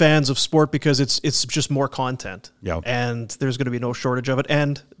just fans of sport, because it's just more content. Yeah. And there's going to be no shortage of it.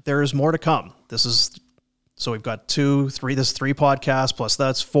 And there is more to come. So we've got 2, 3, this is 3 podcasts, plus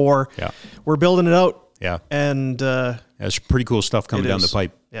that's 4. Yeah. We're building it out. Yeah. And there's pretty cool stuff coming down the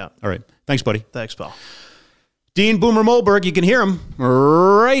pipe. Yeah. All right. Thanks, buddy. Thanks, pal. Dean Boomer Mollberg, you can hear him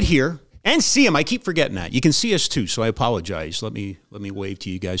right here and see him. I keep forgetting that. You can see us too, so I apologize. Let me wave to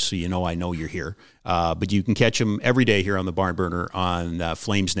you guys so you know I know you're here. But you can catch him every day here on the Barn Burner on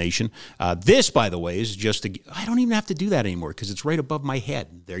Flames Nation. This, by the way, is just I don't even have to do that anymore because it's right above my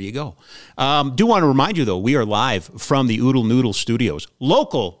head. There you go. Do want to remind you, though, we are live from the Oodle Noodle Studios.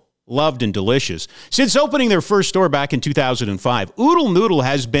 Local, loved, and delicious. Since opening their first store back in 2005, Oodle Noodle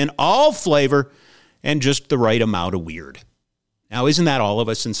has been all flavor and just the right amount of weird. Now, isn't that all of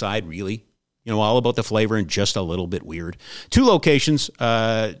us inside, really? All about the flavor and just a little bit weird. 2 locations,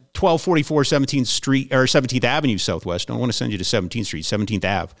 1244 17th Street, or 17th Avenue Southwest. Don't want to send you to 17th Street, 17th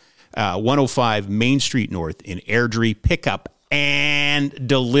Ave. 105 Main Street North in Airdrie. Pickup and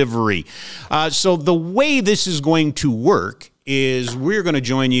delivery. So the way this is going to work is we're going to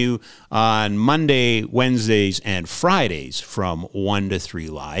join you on Monday, Wednesdays, and Fridays from 1 to 3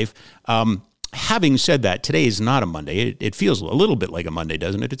 live. Having said that, today is not a Monday. It feels a little bit like a Monday,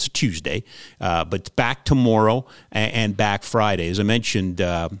 doesn't it? It's a Tuesday, but it's back tomorrow and back Friday. As I mentioned,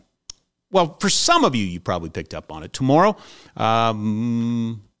 for some of you, you probably picked up on it. Tomorrow, a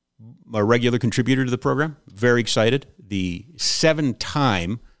regular contributor to the program, very excited, the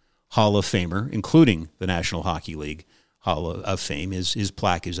 7-time Hall of Famer, including the National Hockey League Hall of Fame. His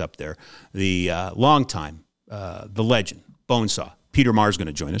plaque is up there. The longtime, the legend, Bonesaw, Peter Marr is going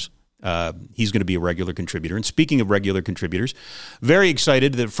to join us. He's going to be a regular contributor. And speaking of regular contributors, very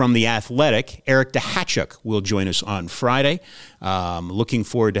excited that from The Athletic, Eric Dahachuk will join us on Friday. Looking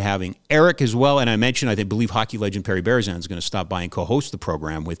forward to having Eric as well. And I mentioned, I believe hockey legend Perry Berezan is going to stop by and co-host the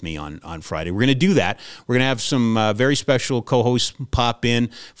program with me on Friday. We're going to do that. We're going to have some very special co-hosts pop in,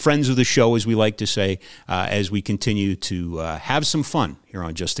 friends of the show, as we like to say, as we continue to have some fun here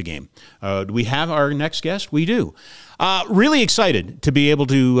on Just a Game. Do we have our next guest? We do. Really excited to be able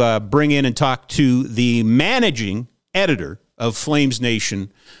to bring in and talk to the managing editor of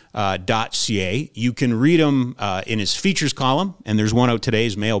FlamesNation.ca. You can read him in his features column, and there's one out today,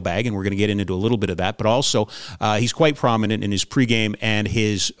 his mailbag, and we're going to get into a little bit of that. But also, he's quite prominent in his pregame and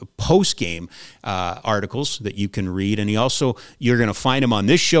his postgame articles that you can read. And you're going to find him on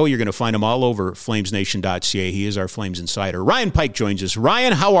this show. You're going to find him all over FlamesNation.ca. He is our Flames insider. Ryan Pike joins us.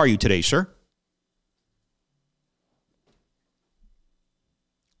 Ryan, how are you today, sir?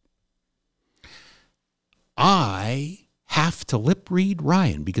 I have to lip read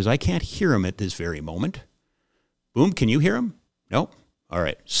Ryan because I can't hear him at this very moment. Boom, can you hear him? Nope. All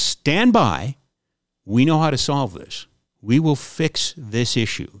right. Stand by. We know how to solve this. We will fix this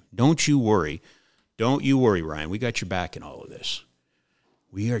issue. Don't you worry. Don't you worry, Ryan. We got your back in all of this.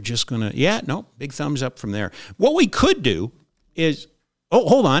 We are just going to, big thumbs up from there. What we could do is,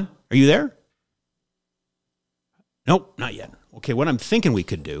 hold on. Are you there? Nope, not yet. Okay, what I'm thinking we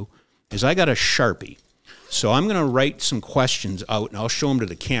could do is I got a Sharpie. So I'm going to write some questions out, and I'll show them to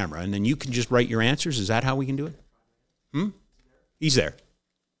the camera, and then you can just write your answers. Is that how we can do it? He's there.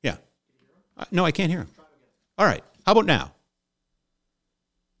 Yeah. No, I can't hear him. All right. How about now?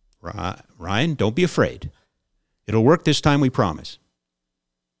 Ryan, don't be afraid. It'll work this time, we promise.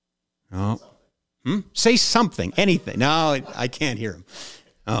 No. Say something, anything. No, I can't hear him.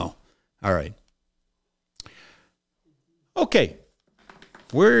 Oh, all right. Okay.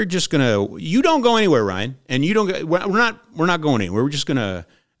 We're just gonna. You don't go anywhere, Ryan, and you don't. We're not going anywhere. We're just gonna.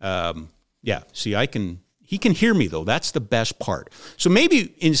 See, He can hear me though. That's the best part. So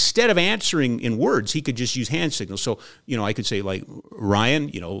maybe instead of answering in words, he could just use hand signals. So I could say like, Ryan,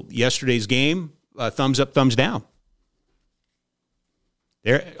 yesterday's game, thumbs up, thumbs down.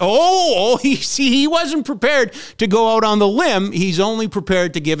 There. He wasn't prepared to go out on the limb. He's only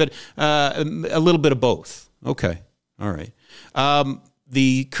prepared to give it a little bit of both. Okay. All right.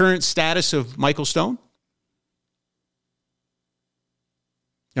 The current status of Michael Stone?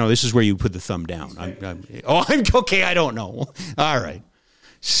 No, this is where you put the thumb down. I'm okay. I don't know. All right.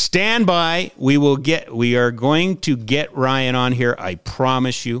 Stand by. We are going to get Ryan on here. I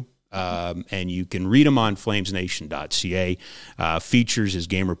promise you. And you can read him on flamesnation.ca. Features his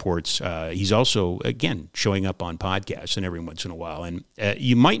game reports. He's also, again, showing up on podcasts and every once in a while. And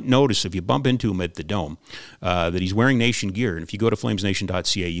you might notice if you bump into him at the Dome that he's wearing Nation gear. And if you go to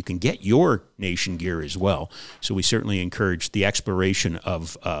flamesnation.ca, you can get your Nation gear as well. So we certainly encourage the exploration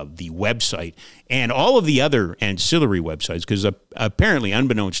of the website and all of the other ancillary websites, because apparently,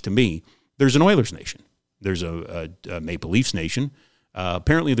 unbeknownst to me, there's an Oilers Nation. There's a Maple Leafs Nation.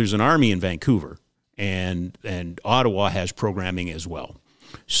 Apparently, there's an Army in Vancouver, and Ottawa has programming as well.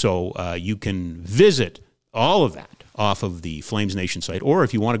 So you can visit all of that off of the Flames Nation site, or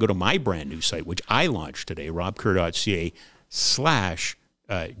if you want to go to my brand new site, which I launched today, robkerr.ca/JAG,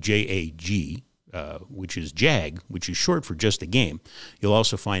 which is JAG, which is short for Just a Game. You'll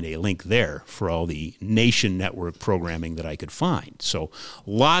also find a link there for all the Nation Network programming that I could find. So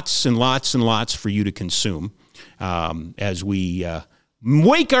lots and lots and lots for you to consume as we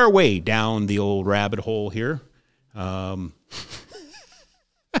wake our way down the old rabbit hole here.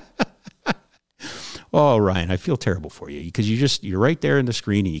 Oh, Ryan, I feel terrible for you because you're right there in the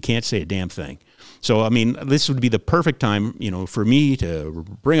screen and you can't say a damn thing. So, I mean, this would be the perfect time, for me to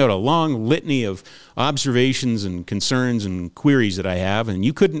bring out a long litany of observations and concerns and queries that I have, and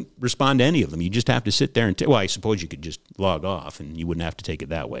you couldn't respond to any of them. You just have to sit there and well, I suppose you could just log off and you wouldn't have to take it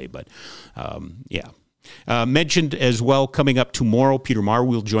that way, but yeah. Mentioned as well, coming up tomorrow, Peter Marr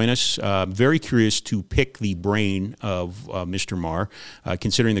will join us. Very curious to pick the brain of Mr. Marr,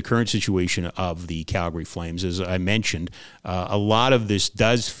 considering the current situation of the Calgary Flames. As I mentioned, a lot of this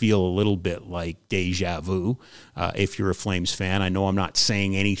does feel a little bit like deja vu. If you're a Flames fan, I know I'm not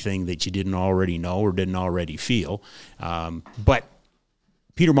saying anything that you didn't already know or didn't already feel, but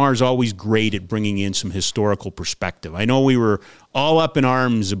Peter Marr is always great at bringing in some historical perspective. I know we were all up in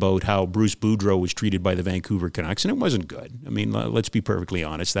arms about how Bruce Boudreau was treated by the Vancouver Canucks, and it wasn't good. I mean, let's be perfectly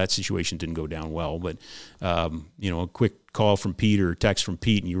honest. That situation didn't go down well. But, a quick call from Pete or text from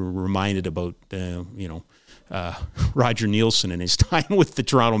Pete, and you were reminded about, Roger Nielsen and his time with the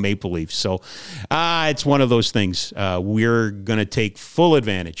Toronto Maple Leafs. So it's one of those things. We're going to take full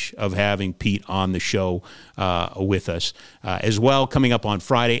advantage of having Pete on the show with us as well. Coming up on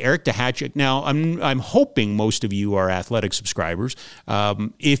Friday, Eric Duhatschek. Now, I'm hoping most of you are Athletic subscribers.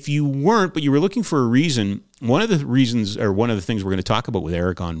 If you weren't, but you were looking for a reason, one of the things we're going to talk about with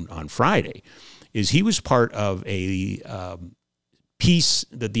Eric on Friday is he was part of a piece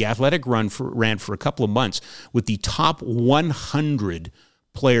that the Athletic ran for a couple of months with the top 100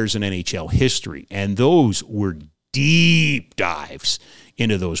 players in NHL history. And those were deep dives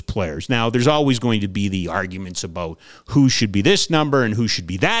into those players. Now, there's always going to be the arguments about who should be this number and who should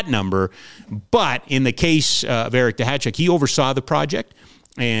be that number. But in the case of Eric Duhatschek, he oversaw the project.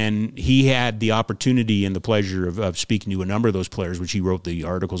 And he had the opportunity and the pleasure of speaking to a number of those players, which he wrote the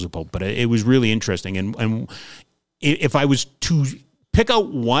articles about. But it was really interesting. And if I was to pick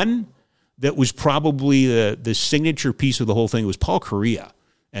out one that was probably the signature piece of the whole thing, it was Paul Kariya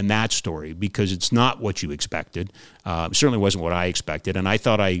and that story, because it's not what you expected. It certainly wasn't what I expected. And I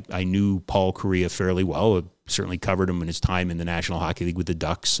thought I knew Paul Kariya fairly well. I certainly covered him in his time in the National Hockey League with the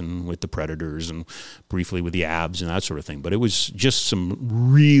Ducks and with the Predators and briefly with the Abs and that sort of thing. But it was just some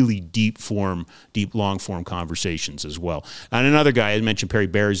really deep, long-form conversations as well. And another guy, I mentioned, Perry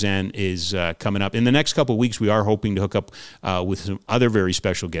Berezan, is coming up. In the next couple of weeks, we are hoping to hook up with some other very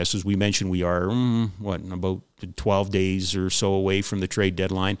special guests. As we mentioned, we are, about 12 days or so away from the trade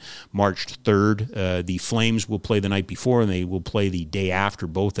deadline. March 3rd, the Flames will play the night before, and they will play the day after,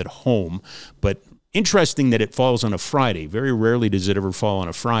 both at home. But interesting that it falls on a Friday. Very rarely does it ever fall on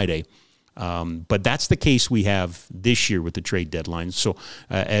a Friday. But that's the case we have this year with the trade deadline. So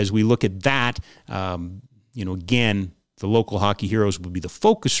as we look at that, again, the local hockey heroes will be the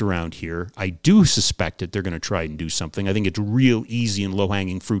focus around here. I do suspect that they're going to try and do something. I think it's real easy and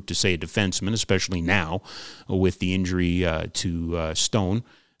low-hanging fruit to say a defenseman, especially now with the injury to Stone.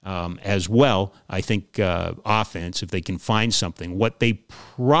 As well, I think offense, if they can find something. What they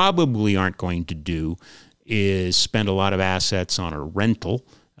probably aren't going to do is spend a lot of assets on a rental,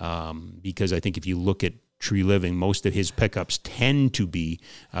 because I think if you look at Tree Living, most of his pickups tend to be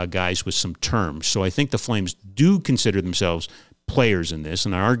guys with some terms. So I think the Flames do consider themselves players in this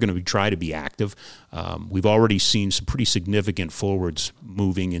and are going to try to be active. We've already seen some pretty significant forwards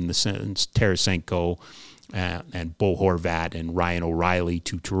moving in the sense Tarasenko and Bo Horvat and Ryan O'Reilly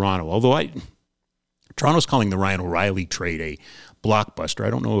to Toronto. Although Toronto's calling the Ryan O'Reilly trade a blockbuster. I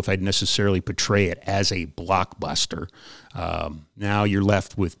don't know if I'd necessarily portray it as a blockbuster. Now you're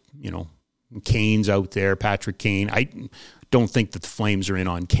left with, Kane's out there, Patrick Kane. I don't think that the Flames are in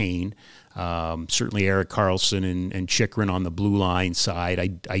on Kane. Certainly Erik Karlsson and Chychrun on the blue line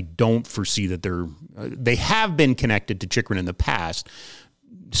side. I don't foresee that they have been connected to Chychrun in the past.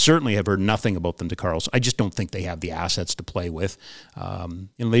 Certainly have heard nothing about them to Karlsson. I just don't think they have the assets to play with.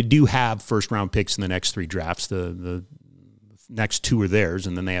 They do have first-round picks in the next 3 drafts. The next 2 are theirs,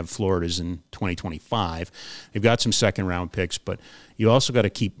 and then they have Florida's in 2025. They've got some second-round picks, but you also got to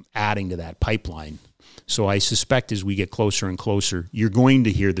keep adding to that pipeline. So I suspect as we get closer and closer, you're going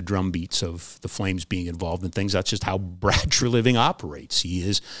to hear the drum beats of the Flames being involved in things. That's just how Brad Treliving operates. He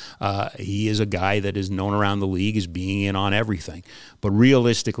is a guy that is known around the league as being in on everything. But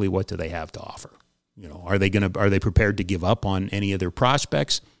realistically, what do they have to offer? Are they prepared to give up on any of their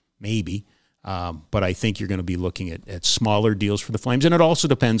prospects? Maybe. But I think you're going to be looking at smaller deals for the Flames. And it also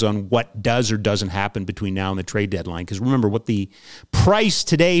depends on what does or doesn't happen between now and the trade deadline. Because remember, what the price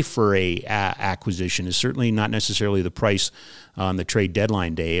today for a acquisition is certainly not necessarily the price on the trade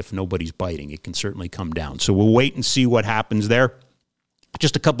deadline day. If nobody's biting, it can certainly come down. So we'll wait and see what happens there.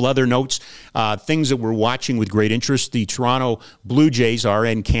 Just a couple other notes, things that we're watching with great interest. The Toronto Blue Jays are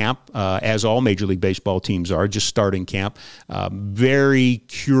in camp, as all Major League Baseball teams are, just starting camp. Very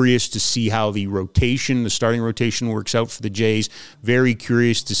curious to see how the starting rotation works out for the Jays. Very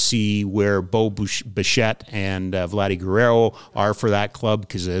curious to see where Bo Bichette and Vladdy Guerrero are for that club,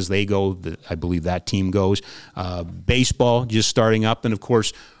 because as they go, I believe that team goes. Baseball just starting up, and of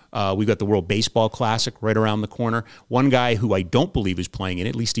course, we've got the World Baseball Classic right around the corner. One guy who I don't believe is playing in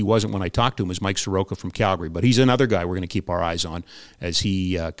it, at least he wasn't when I talked to him, is Mike Soroka from Calgary. But he's another guy we're going to keep our eyes on as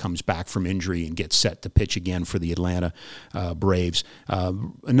he comes back from injury and gets set to pitch again for the Atlanta Braves.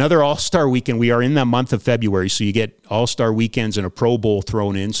 Another All-Star weekend. We are in the month of February, so you get All-Star weekends and a Pro Bowl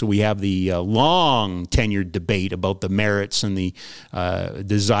thrown in. So we have the long-tenured debate about the merits and the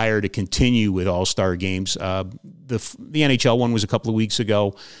desire to continue with All-Star games. The NHL one was a couple of weeks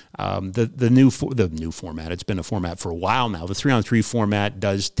ago. The new format, it's been a format for a while now. The 3-on-3 format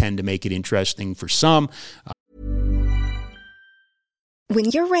does tend to make it interesting for some. When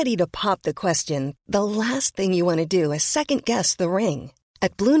you're ready to pop the question, the last thing you want to do is second-guess the ring.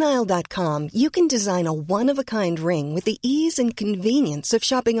 At BlueNile.com, you can design a one-of-a-kind ring with the ease and convenience of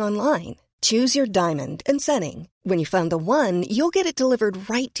shopping online. Choose your diamond and setting. When you find the one, you'll get it delivered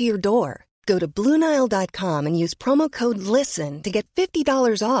right to your door. Go to BlueNile.com and use promo code LISTEN to get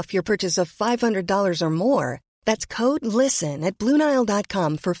 $50 off your purchase of $500 or more. That's code LISTEN at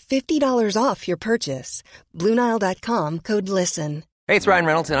BlueNile.com for $50 off your purchase. BlueNile.com, code LISTEN. Hey, it's Ryan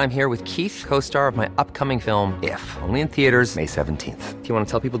Reynolds, and I'm here with Keith, co-star of my upcoming film, If, only in theaters May 17th. Do you want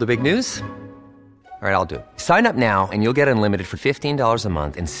to tell people the big news? All right, I'll do it. Sign up now and you'll get unlimited for $15 a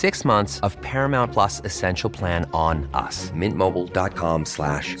month and 6 months of Paramount Plus Essential Plan on us.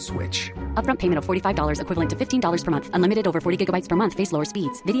 MintMobile.com/switch. Upfront payment of $45 equivalent to $15 per month. Unlimited over 40 gigabytes per month. Face lower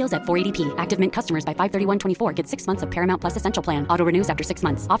speeds. Videos at 480p. Active Mint customers by 531.24 get 6 months of Paramount Plus Essential Plan. Auto renews after 6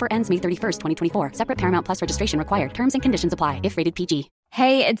 months. Offer ends May 31st, 2024. Separate Paramount Plus registration required. Terms and conditions apply if rated PG.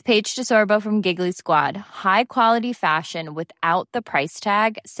 Hey, it's Paige DeSorbo from Giggly Squad. High quality fashion without the price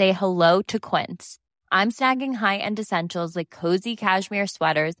tag. Say hello to Quince. I'm snagging high-end essentials like cozy cashmere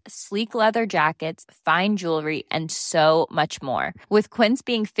sweaters, sleek leather jackets, fine jewelry, and so much more. With Quince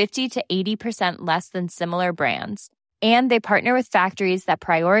being 50 to 80% less than similar brands. And they partner with factories that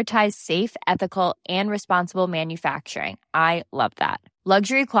prioritize safe, ethical, and responsible manufacturing. I love that.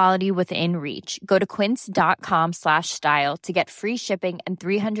 Luxury quality within reach. Go to quince.com/style to get free shipping and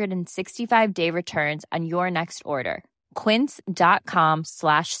 365-day returns on your next order.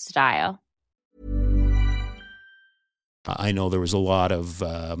 Quince.com/style. I know there was a lot of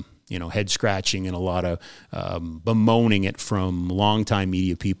head scratching and a lot of bemoaning it from longtime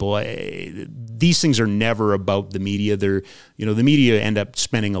media people. These things are never about the media. The media end up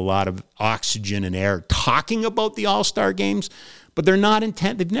spending a lot of oxygen and air talking about the All-Star games, but they're not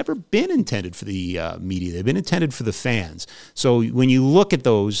intended. They've never been intended for the media. They've been intended for the fans. So when you look at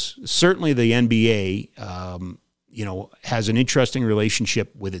those, certainly the NBA, has an interesting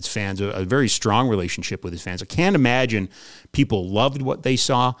relationship with its fans, a very strong relationship with its fans. I can't imagine people loved what they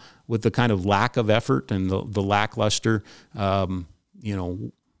saw with the kind of lack of effort and the lackluster,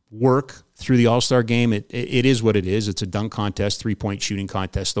 work through the All-Star game. It is what it is. It's a dunk contest, three-point shooting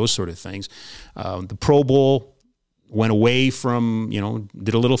contest, those sort of things. The Pro Bowl went away from,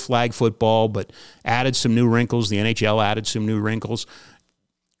 did a little flag football, but added some new wrinkles. The NHL added some new wrinkles.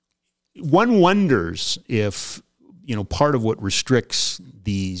 One wonders if, part of what restricts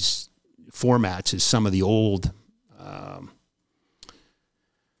these formats as some of the old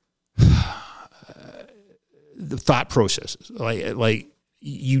the thought processes. Like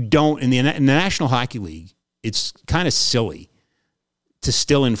you don't in the National Hockey League, it's kind of silly to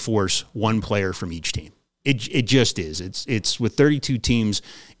still enforce one player from each team. It just is. It's with 32 teams,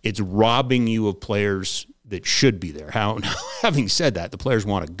 it's robbing you of players that should be there. Having said that, the players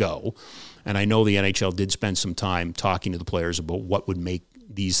want to go, and I know the NHL did spend some time talking to the players about what would make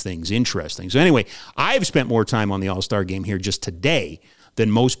these things interesting. So anyway, I've spent more time on the All-Star game here just today than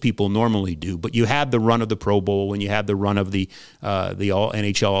most people normally do. But you had the run of the Pro Bowl and you had the run of the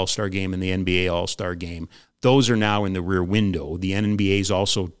NHL All-Star game and the NBA All-Star game. Those are now in the rear window. The NBA's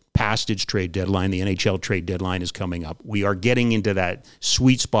also passed its trade deadline. The NHL trade deadline is coming up. We are getting into that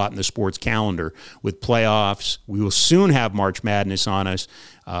sweet spot in the sports calendar with playoffs. We will soon have March Madness on us.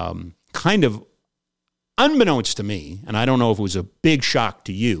 Kind of unbeknownst to me, and I don't know if it was a big shock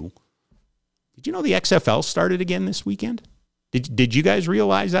to you, did you know the XFL started again this weekend? Did you guys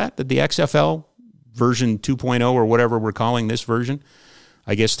realize that the XFL version 2.0 or whatever we're calling this version,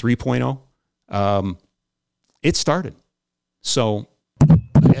 I guess 3.0, it started. So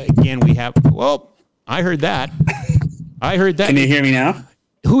again, we have, well, I heard that. Can you hear me now?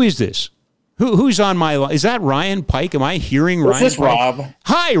 Who is this? Who's on my line? Is that Ryan Pike? Am I hearing Ryan? This is Pike? Rob.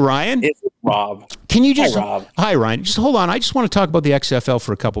 Hi, Ryan. It's Rob. Can you just... Hi, Rob. Hi, Ryan. Just hold on. I just want to talk about the XFL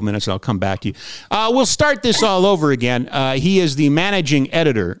for a couple minutes, and I'll come back to you. We'll start this all over again. He is the managing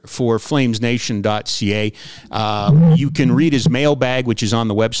editor for FlamesNation.ca. You can read his mailbag, which is on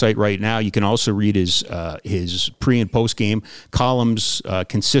the website right now. You can also read his pre- and post-game columns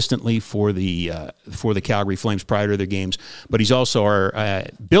consistently for the Calgary Flames prior to their games. But he's also our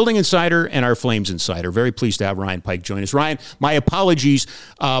building insider and our Flames insider. Very pleased to have Ryan Pike join us. Ryan, my apologies.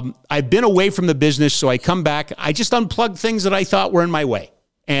 I've been away from the business, so I come back. I just unplugged things that I thought were in my way.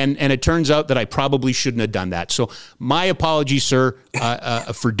 And it turns out that I probably shouldn't have done that. So my apologies, sir,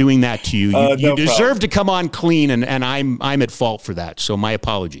 for doing that to you. You deserve to come on clean, and I'm at fault for that. So my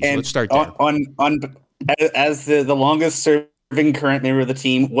apologies. And let's start there. As the longest serving current member of the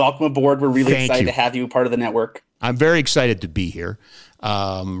team, welcome aboard. We're really excited to have you part of the network. I'm very excited to be here.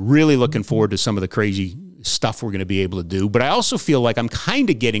 Really looking forward to some of the crazy stuff we're going to be able to do. But I also feel like I'm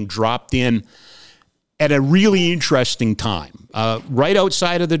kind of getting dropped in at a really interesting time, right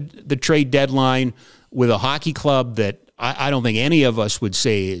outside of the trade deadline, with a hockey club that I don't think any of us would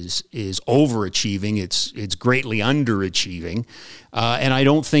say is overachieving. It's greatly underachieving. And I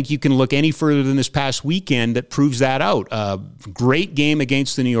don't think you can look any further than this past weekend that proves that out. Great game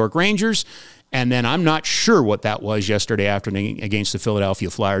against the New York Rangers. And then I'm not sure what that was yesterday afternoon against the Philadelphia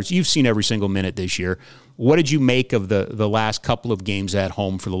Flyers. You've seen every single minute this year. What did you make of the last couple of games at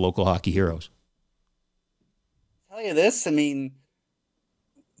home for the local hockey heroes? I'll tell you this, I mean,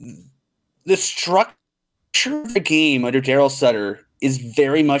 the structure of the game under Daryl Sutter is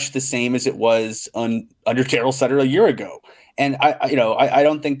very much the same as it was under Daryl Sutter a year ago. And I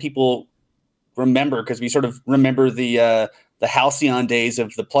don't think people remember, because we sort of remember the halcyon days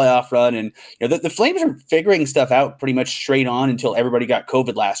of the playoff run, and the Flames are figuring stuff out pretty much straight on until everybody got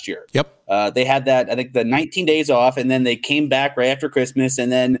COVID last year. Yep. They had that, I think, the 19 days off, and then they came back right after Christmas, and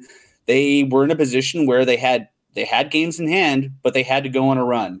then they were in a position where they had games in hand, but they had to go on a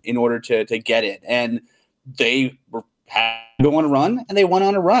run in order to get it. And they had to go on a run, and they went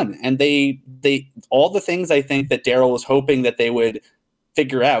on a run. And they all the things I think that Daryl was hoping that they would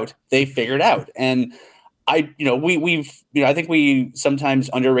figure out, they figured out. And I think we sometimes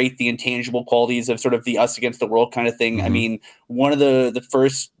underrate the intangible qualities of sort of the us against the world kind of thing. Mm-hmm. I mean, one of the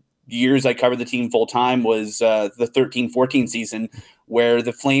first years I covered the team full time was the 13-14 season, where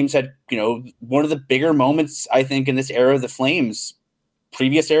the Flames had, one of the bigger moments, I think, in this era of the Flames,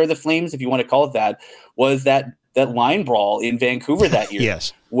 previous era of the Flames, if you want to call it that, was that line brawl in Vancouver that year.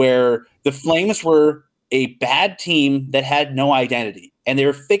 Yes. Where the Flames were a bad team that had no identity. And they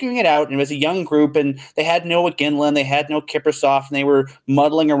were figuring it out, and it was a young group, and they had no Ginland, they had no Kiprusoff, and they were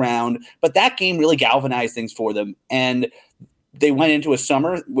muddling around. But that game really galvanized things for them. And they went into a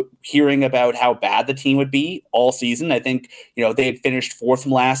summer hearing about how bad the team would be all season. I think, they had finished fourth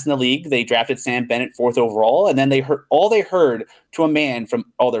from last in the league. They drafted Sam Bennett fourth overall. And then they heard to a man from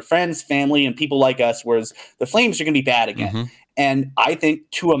all their friends, family, and people like us was the Flames are going to be bad again. Mm-hmm. And I think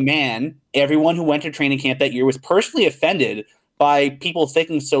to a man, everyone who went to training camp that year was personally offended by people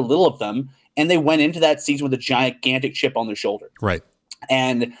thinking so little of them. And they went into that season with a gigantic chip on their shoulder. Right.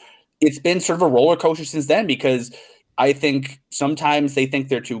 And it's been sort of a roller coaster since then, because I think sometimes they think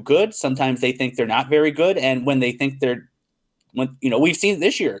they're too good. Sometimes they think they're not very good. And when they think we've seen it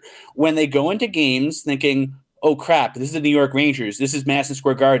this year, when they go into games thinking, oh crap, this is the New York Rangers. This is Madison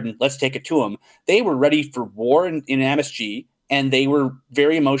Square Garden. Let's take it to them. They were ready for war in MSG, and they were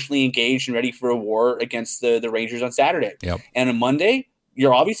very emotionally engaged and ready for a war against the Rangers on Saturday. Yep. And on Monday,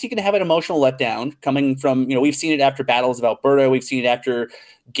 you're obviously going to have an emotional letdown coming from, we've seen it after battles of Alberta. We've seen it after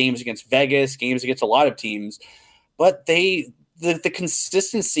games against Vegas, games against a lot of teams. But the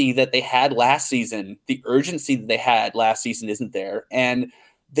consistency that they had last season, the urgency that they had last season isn't there. And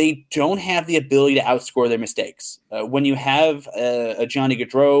they don't have the ability to outscore their mistakes. When you have a Johnny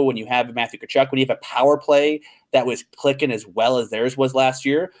Gaudreau, when you have a Matthew Tkachuk, when you have a power play that was clicking as well as theirs was last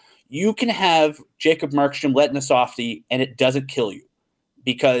year, you can have Jacob Markstrom letting a softie and it doesn't kill you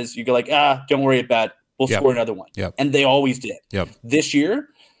because you go like, don't worry about it. We'll score another one. Yep. And they always did. Yep. This year,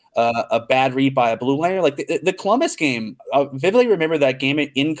 a bad read by a blue liner, like the Columbus game, I vividly remember that game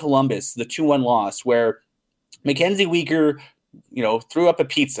in Columbus, the 2-1 loss where Mackenzie Weegar, threw up a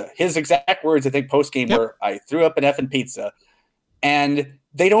pizza. His exact words, I think, post-game were, I threw up an effing pizza. And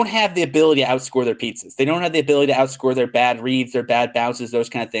they don't have the ability to outscore their pizzas. They don't have the ability to outscore their bad reads, their bad bounces, those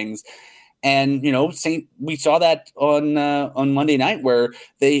kind of things. And, we saw that on Monday night or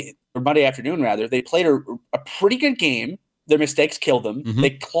Monday afternoon, rather, they played a pretty good game. Their mistakes killed them. Mm-hmm.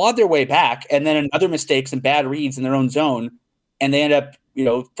 They clawed their way back, and then another mistakes and bad reads in their own zone. And they end up,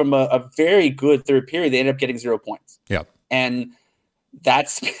 from a very good third period, they end up getting 0 points. Yeah. And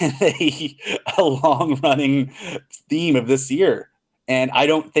that's been a long-running theme of this year. And I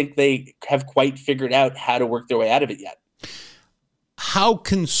don't think they have quite figured out how to work their way out of it yet. How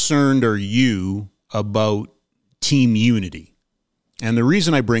concerned are you about team unity? And the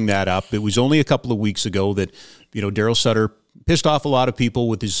reason I bring that up, it was only a couple of weeks ago that, Daryl Sutter pissed off a lot of people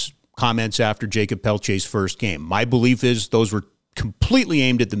with his comments after Jacob Pelche's first game. My belief is those were completely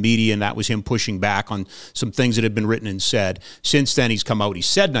aimed at the media, and that was him pushing back on some things that had been written and said. Since then, he's come out, he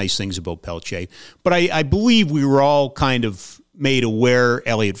said nice things about Pelche. But I believe we were all kind of made aware,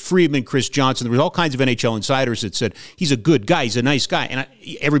 Elliot Friedman, Chris Johnson, there was all kinds of NHL insiders that said, he's a good guy, he's a nice guy. And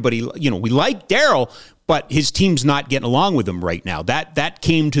everybody, we like Daryl, but his team's not getting along with him right now. That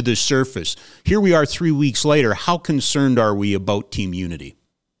came to the surface. Here we are 3 weeks later. How concerned are we about team unity?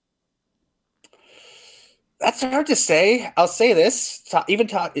 That's hard to say. I'll say this,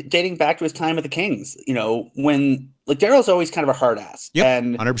 dating back to his time with the Kings, when Daryl's always kind of a hard ass. Yep,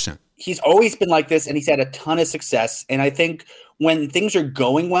 and 100%. He's always been like this, and he's had a ton of success. And I think when things are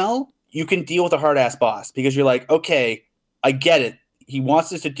going well, you can deal with a hard ass boss because you're like, okay, I get it. He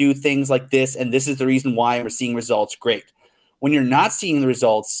wants us to do things like this, and this is the reason why we're seeing results. Great. When you're not seeing the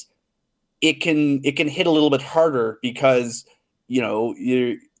results, it can hit a little bit harder because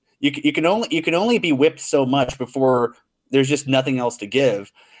you can only be whipped so much before there's just nothing else to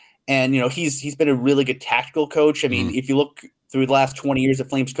give. And he's been a really good tactical coach. I mean, if you look through the last 20 years of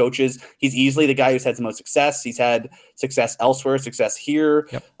Flames coaches, he's easily the guy who's had the most success. He's had success elsewhere, success here.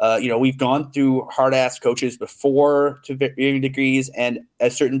 Yep. We've gone through hard ass coaches before to varying degrees, and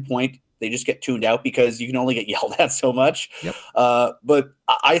at a certain point they just get tuned out because you can only get yelled at so much. Yep. But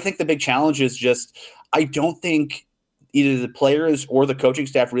I think the big challenge is just I don't think either the players or the coaching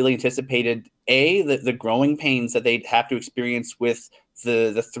staff really anticipated the growing pains that they'd have to experience with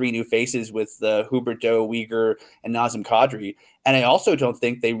the three new faces with Huberdeau, Weegar, and Nazem Kadri. And I also don't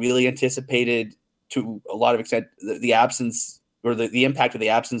think they really anticipated to a lot of extent the absence or the impact of the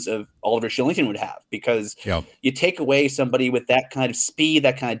absence of Oliver Shillington would have, because you take away somebody with that kind of speed,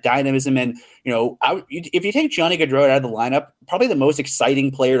 that kind of dynamism. And, if you take Johnny Gaudreau out of the lineup, probably the most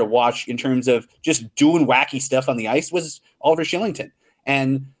exciting player to watch in terms of just doing wacky stuff on the ice was Oliver Shillington.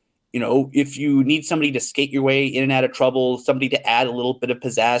 And, if you need somebody to skate your way in and out of trouble, somebody to add a little bit of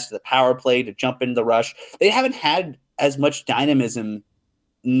pizzazz to the power play, to jump into the rush, they haven't had as much dynamism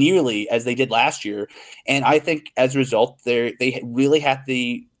nearly as they did last year. And I think as a result, they really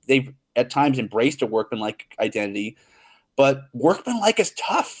they've at times embraced a workmanlike identity, but workmanlike is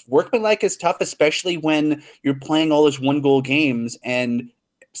tough. Workmanlike is tough, especially when you're playing all those 1-goal games and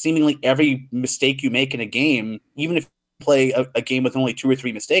seemingly every mistake you make in a game, even if play a game with only 2 or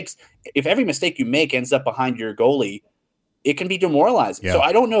 3 mistakes, if every mistake you make ends up behind your goalie, it can be demoralizing. So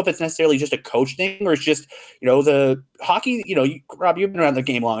I don't know if it's necessarily just a coach thing or it's just, the hockey, Rob, you've been around the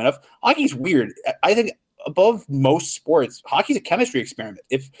game long enough. Hockey's weird. I think above most sports, hockey's a chemistry experiment.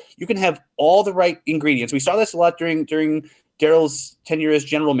 If you can have all the right ingredients, we saw this a lot during Daryl's tenure as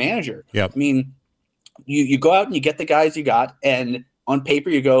general manager. Yep. I mean, you go out and you get the guys you got, and on paper,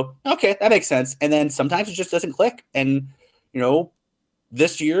 you go, okay, that makes sense. And then sometimes it just doesn't click. And,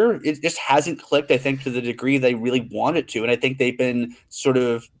 this year, it just hasn't clicked, I think, to the degree they really want it to. And I think they've been sort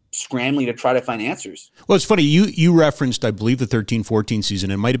of scrambling to try to find answers. Well, it's funny. You referenced, I believe, the 13-14 season.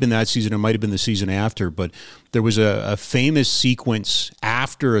 It might have been that season. It might have been the season after. But there was a famous sequence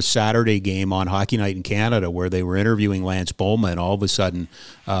after a Saturday game on Hockey Night in Canada where they were interviewing Lance Boma, and all of a sudden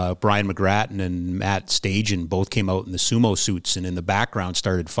Brian McGrattan and Matt Stajan both came out in the sumo suits and in the background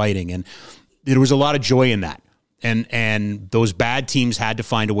started fighting. And there was a lot of joy in that. And those bad teams had to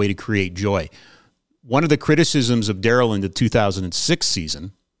find a way to create joy. One of the criticisms of Darryl in the 2006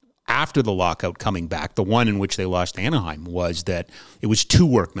 season, after the lockout coming back, the one in which they lost Anaheim, was that it was too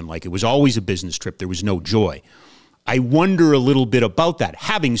workmanlike. It was always a business trip. There was no joy. I wonder a little bit about that.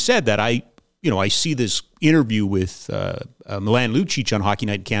 Having said that, I see this interview with Milan Lucic on Hockey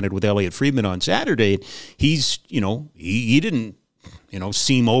Night in Canada with Elliot Friedman on Saturday. He's, he didn't,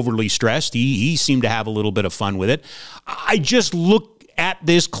 seem overly stressed. He seemed to have a little bit of fun with it. I just look at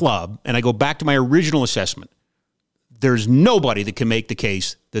this club and I go back to my original assessment. There's nobody that can make the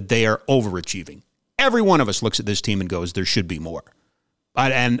case that they are overachieving. Every one of us looks at this team and goes, there should be more.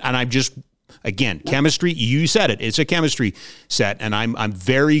 And I'm just, again, chemistry, you said it, it's a chemistry set. And I'm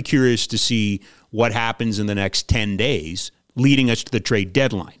very curious to see what happens in the next 10 days leading us to the trade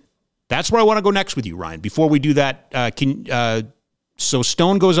deadline. That's where I want to go next with you, Ryan. Before we do that, so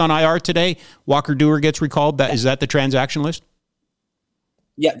Stone goes on IR today. Walker Dewar gets recalled. Is that the transaction list?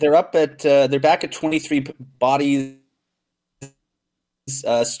 Yeah, they're back at 23 bodies.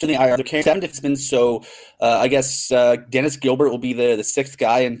 Still in the IR. They're carrying 7 defensemen, so I guess Dennis Gilbert will be the 6th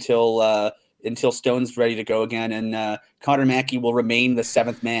guy until Stone's ready to go again, and Connor Mackey will remain the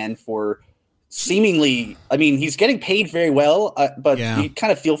 7th man for seemingly. I mean, he's getting paid very well, but you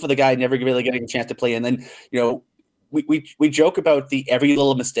kind of feel for the guy never really getting a chance to play. And then we joke about the every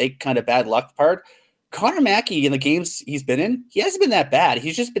little mistake kind of bad luck part. Connor Mackey, in the games he's been in, he hasn't been that bad.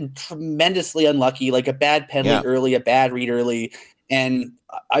 He's just been tremendously unlucky, like a bad penalty early, a bad read early. And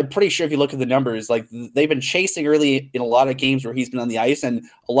I'm pretty sure if you look at the numbers, like they've been chasing early in a lot of games where he's been on the ice, and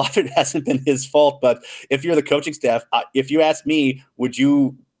a lot of it hasn't been his fault. But if you're the coaching staff, if you ask me, would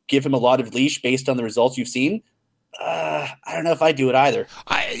you give him a lot of leash based on the results you've seen? I don't know if I do it either.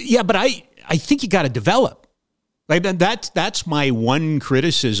 But I think you got to develop. Like that's my one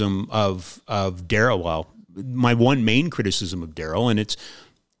criticism of Darryl. Well, my one main criticism of Darryl, and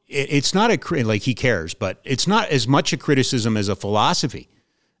it's not like he cares, but it's not as much a criticism as a philosophy.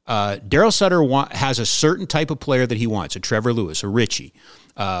 Darryl Sutter has a certain type of player that he wants: a Trevor Lewis, a Richie,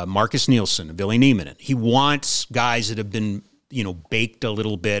 Marcus Nielsen, a Billy Niemanen. He wants guys that have been baked a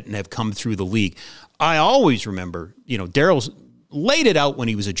little bit and have come through the league. I always remember, Darryl's laid it out when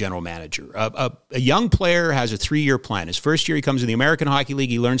he was a general manager. A young player has a 3-year plan. His first year, he comes in the American Hockey League.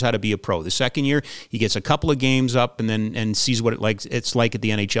 He learns how to be a pro. The second year, he gets a couple of games up and sees what it's like at the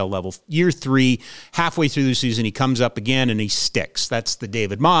NHL level. Year 3, halfway through the season, he comes up again and he sticks. That's the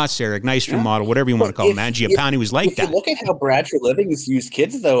David Moss, Eric Nystrom model, whatever you want to call him. Mangiapane was like that. If you look at how Brad Treliving's used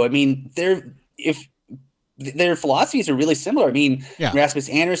kids, though, I mean, their philosophies are really similar. I mean, Rasmus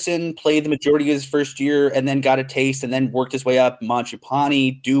Anderson played the majority of his first year and then got a taste and then worked his way up.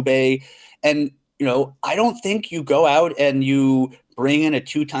 Mangiapane, Dubé. And, I don't think you go out and you bring in a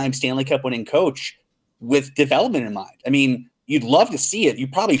 2-time Stanley Cup winning coach with development in mind. I mean, you'd love to see it. You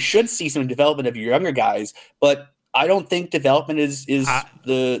probably should see some development of your younger guys, but I don't think development is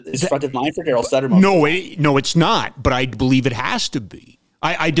front of mind for Darryl Sutter. No, it's not, but I believe it has to be.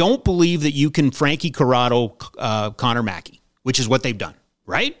 I don't believe that you can Frankie Corrado Connor Mackey, which is what they've done,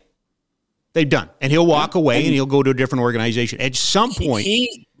 right? They've done. And he'll walk away and he'll go to a different organization. At some point.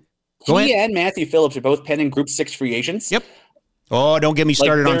 He and Matthew Phillips are both pending Group 6 free agents. Yep. Oh, don't get me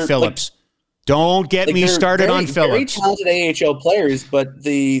started on Phillips. Don't get me started on Phillips. Very talented AHL players, but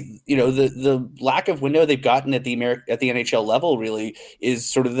the lack of window they've gotten at the NHL level really is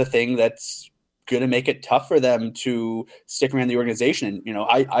sort of the thing that's going to make it tough for them to stick around the organization. And,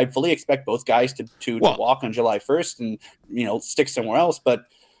 I fully expect both guys to walk on July 1st and, stick somewhere else. But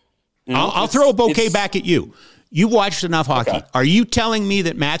I'll throw a bouquet back at you. You've watched enough hockey. Okay. Are you telling me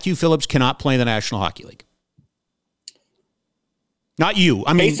that Matthew Phillips cannot play in the National Hockey League? Not you.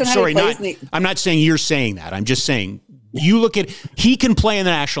 I mean, sorry, I'm not saying you're saying that. I'm just saying you look at, he can play in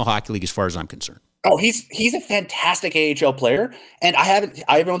the National Hockey League as far as I'm concerned. Oh, he's a fantastic AHL player, and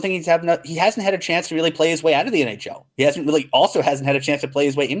I don't think he hasn't had a chance to really play his way out of the NHL. He hasn't had a chance to play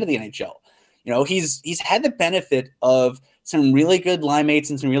his way into the NHL. He's had the benefit of some really good line mates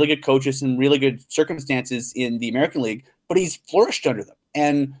and some really good coaches and really good circumstances in the American League, but he's flourished under them.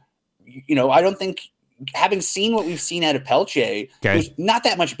 And I don't think, having seen what we've seen out of Pelche, who's not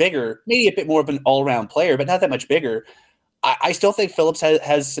that much bigger, maybe a bit more of an all-around player, but not that much bigger. I still think Phillips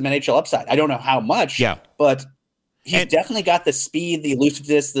has some NHL upside. I don't know how much, but He's definitely got the speed, the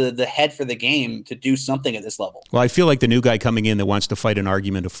elusiveness, the head for the game to do something at this level. Well, I feel like the new guy coming in that wants to fight an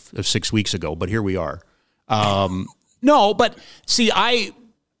argument of 6 weeks ago, but here we are. No, but see, I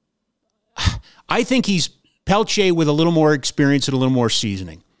think he's Pelche with a little more experience and a little more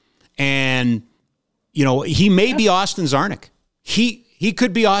seasoning. And, he may be Austin Czarnik. He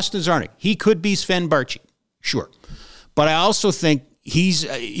could be Austin Czarnik. He could be Sven Barchi. Sure. But I also think he's,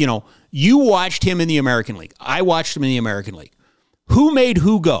 you watched him in the American League. I watched him in the American League. Who made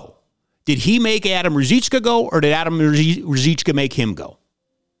who go? Did he make Adam Ruzicka go, or did Adam Ruzicka make him go?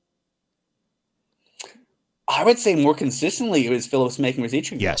 I would say more consistently it was Phillips making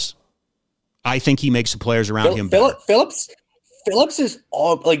Ruzicka go. Yes. I think he makes the players around him better. Phillips is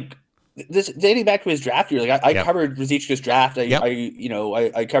all like this, dating back to his draft year. Like I covered Ruzicka's draft.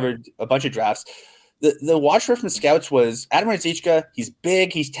 I covered a bunch of drafts. The watchword from scouts was Adam Ruzicka. He's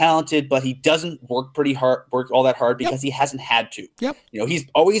big, he's talented, but he doesn't work all that hard because he hasn't had to. Yep. He's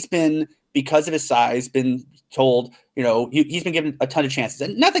always been, because of his size, been told, he's been given a ton of chances,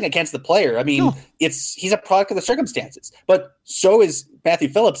 and nothing against the player. I mean, he's a product of the circumstances, but so is Matthew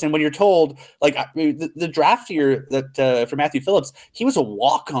Phillips. And when you're told, the draft year that for Matthew Phillips, he was a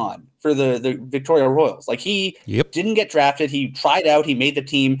walk-on for the Victoria Royals. Like he didn't get drafted. He tried out. He made the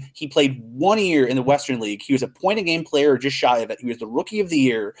team. He played 1 year in the Western League. He was a point-a-game player, just shy of it. He was the Rookie of the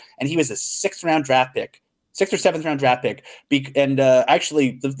Year, and he was a 6th or 7th round draft pick.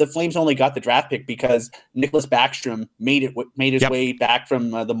 Actually, the Flames only got the draft pick because Nicholas Backstrom made his way back from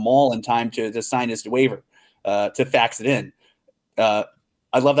the mall in time to sign his waiver, to fax it in. I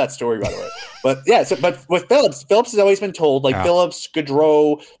love that story, by the way. But yeah, but with Phillips has always been told, Phillips,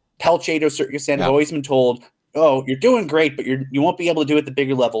 Gaudreau, Pelche to a certain extent, have always been told, oh, you're doing great, but you won't be able to do it at the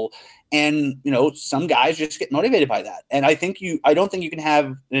bigger level. And, some guys just get motivated by that. And I don't think you can have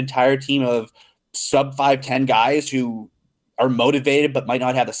an entire team of sub 5'10" guys who are motivated but might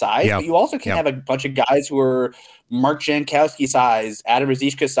not have the size. But you also can have a bunch of guys who are Mark Jankowski size, Adam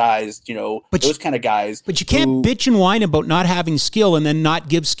Ruzicka size, those kind of guys. But you can't bitch and whine about not having skill and then not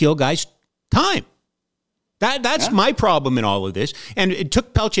give skill guys time. That's my problem in all of this. And it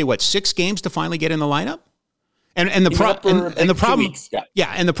took Pelche 6 games to finally get in the lineup. And the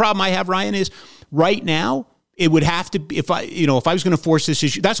problem I have, Ryan, is right now it would have to be, if I was going to force this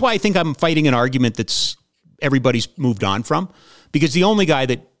issue. That's why I think I'm fighting an argument that's everybody's moved on from, because the only guy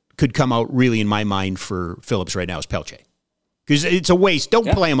that could come out really in my mind for Phillips right now is Pelche, because it's a waste. Don't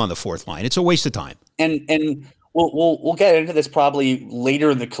play him on the 4th line. It's a waste of time. And we'll get into this probably later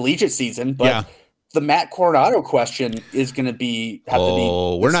in the collegiate season, but the Matt Coronado question is going to be.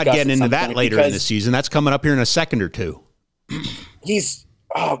 We're not getting into that later in the season. That's coming up here in a second or two.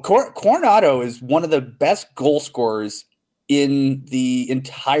 Coronado is one of the best goal scorers in the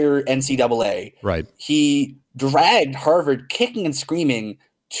entire NCAA. Right. He dragged Harvard kicking and screaming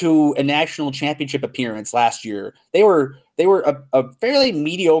to a national championship appearance last year. They were a fairly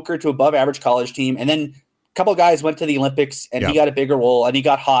mediocre to above average college team, and then a couple of guys went to the Olympics, and he got a bigger role, and he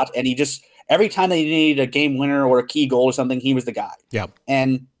got hot, and he just every time they needed a game winner or a key goal or something, he was the guy. Yeah.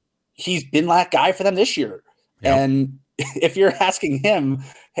 And he's been that guy for them this year. Yep. And if you're asking him,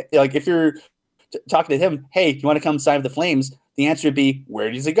 if you're talking to him, hey, you want to come sign with the Flames? The answer would be, where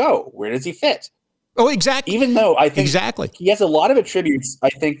does he go? Where does he fit? Oh, exactly. Even though I think he has a lot of attributes. I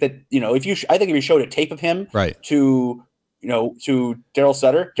think that, if you showed a tape of him to Daryl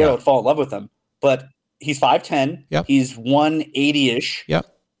Sutter, Daryl would fall in love with him. But he's 5'10". Yep. He's 180-ish. Yep.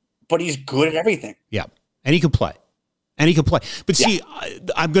 But he's good at everything. Yeah. And he can play. But see,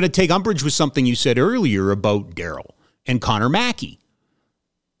 I'm going to take umbrage with something you said earlier about Daryl and Connor Mackey.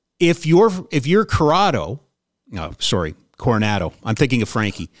 If you're Coronado, I'm thinking of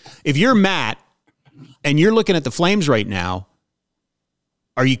Frankie. If you're Matt and you're looking at the Flames right now,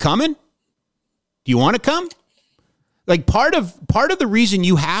 are you coming? Do you want to come? Like part of the reason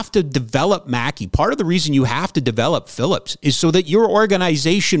you have to develop Mackey, part of the reason you have to develop Phillips is so that your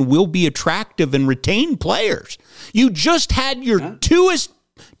organization will be attractive and retain players. You just had your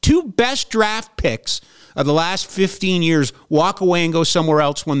two best draft picks of the last 15 years walk away and go somewhere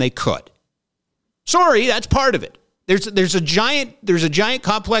else when they could. Sorry, that's part of it. There's a giant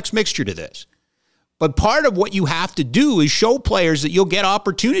complex mixture to this. But part of what you have to do is show players that you'll get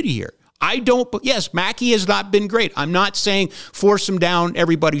opportunity here. Yes, Mackey has not been great. I'm not saying force him down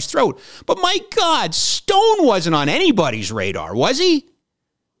everybody's throat. But my God, Stone wasn't on anybody's radar, was he?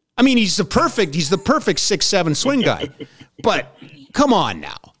 I mean, he's the perfect 6'7" swing guy. But come on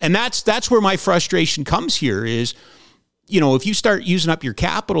now. And that's where my frustration comes here is, if you start using up your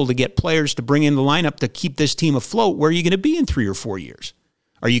capital to get players to bring in the lineup to keep this team afloat, where are you going to be in 3 or 4 years?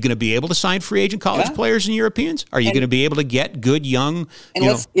 Are you going to be able to sign free agent college players and Europeans? Are you going to be able to get good young?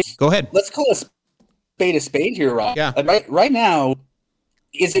 Go ahead. Let's call a spade here, Rob. Yeah. Right now,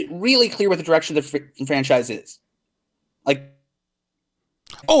 is it really clear what the direction of the franchise is? Like,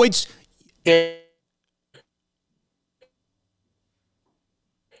 it's.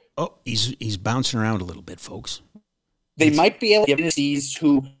 Oh, he's bouncing around a little bit, folks. They might be able to give these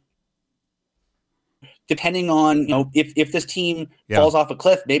who, depending on, if this team falls off a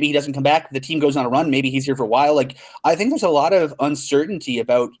cliff, maybe he doesn't come back. The team goes on a run. Maybe he's here for a while. Like, I think there's a lot of uncertainty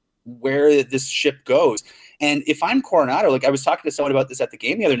about where this ship goes. And if I'm Coronado, like I was talking to someone about this at the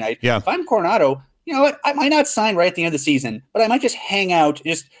game the other night. Yeah. If I'm Coronado, you know what? I might not sign right at the end of the season, but I might just hang out,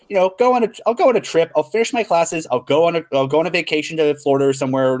 I'll go on a trip. I'll finish my classes. I'll go on a vacation to Florida or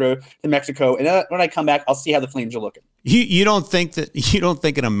somewhere, or to Mexico. And when I come back, I'll see how the Flames are looking. You don't think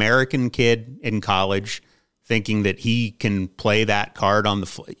an American kid in college thinking that he can play that card on the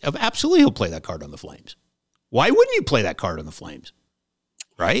Flames? Absolutely, he'll play that card on the Flames. Why wouldn't you play that card on the Flames?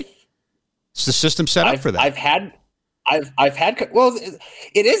 Right? It's the system set up for that. I've had. Well,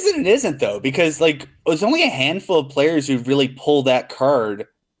 it is and it isn't though, because like there's only a handful of players who really pull that card,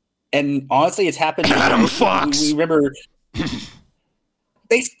 and honestly, it's happened. Adam Fox. We remember.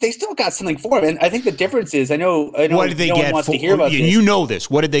 They still got something for him, and I think the difference is I know. What did they get wants for? To hear about this. You know this.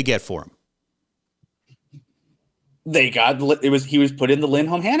 What did they get for him? He was put in the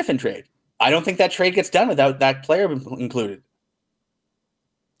Lindholm Hanifin trade. I don't think that trade gets done without that player included.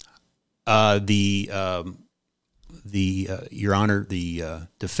 Your Honor, the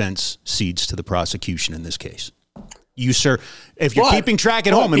defense cedes to the prosecution in this case. You, sir, if you're keeping track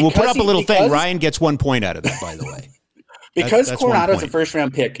at home, and we'll put up a little thing, Ryan gets 1 point out of that, by the way. Because Coronado's a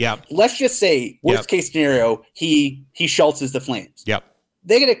first-round pick, let's just say, worst-case scenario, he Schultzes the Flames. Yep.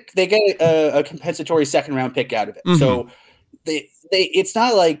 They get a compensatory second-round pick out of it. Mm-hmm. So it's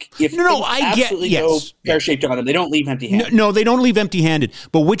not like if go pear-shaped on them, they don't leave empty-handed. No, they don't leave empty-handed.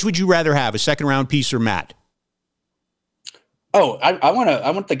 But which would you rather have, a second-round piece or Matt? Oh, I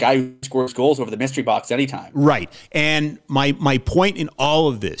want the guy who scores goals over the mystery box anytime. Right. And my point in all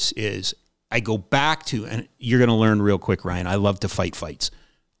of this is I go back to, and you're going to learn real quick, Ryan, I love to fight fights.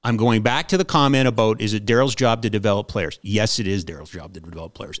 I'm going back to the comment about, is it Daryl's job to develop players? Yes, it is Daryl's job to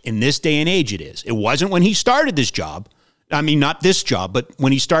develop players. In this day and age, it is. It wasn't when he started this job. I mean, not this job, but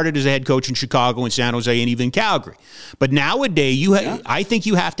when he started as a head coach in Chicago and San Jose and even Calgary. But nowadays, I think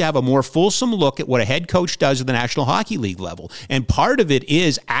you have to have a more fulsome look at what a head coach does at the National Hockey League level. And part of it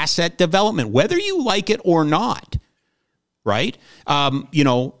is asset development, whether you like it or not, right? And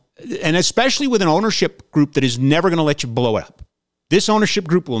especially with an ownership group that is never going to let you blow it up. This ownership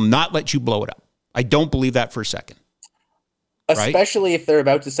group will not let you blow it up. I don't believe that for a second. Especially if they're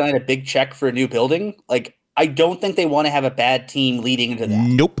about to sign a big check for a new building, I don't think they want to have a bad team leading into that.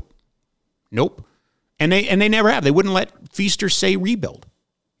 Nope. And they never have. They wouldn't let Feaster say rebuild.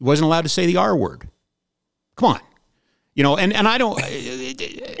 He wasn't allowed to say the R word. Come on. And I don't,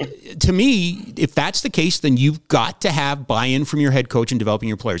 to me, if that's the case, then you've got to have buy-in from your head coach in developing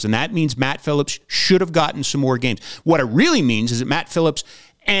your players. And that means Matt Phillips should have gotten some more games. What it really means is that Matt Phillips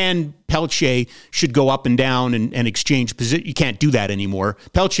and Pelche should go up and down and exchange position. You can't do that anymore.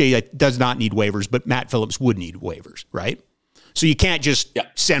 Pelche does not need waivers, but Matt Phillips would need waivers, right? So you can't just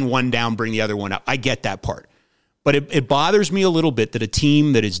send one down, bring the other one up. I get that part. But it bothers me a little bit that a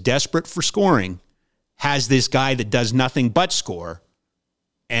team that is desperate for scoring has this guy that does nothing but score,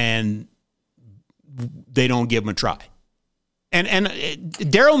 and they don't give him a try. And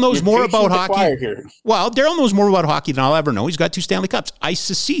Daryl knows more about hockey. Well, Daryl knows more about hockey than I'll ever know. He's got 2 Stanley Cups. I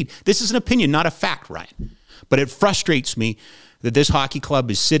secede. This is an opinion, not a fact, Ryan. But it frustrates me that this hockey club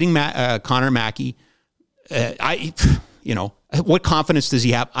is sitting Connor Mackey. What confidence does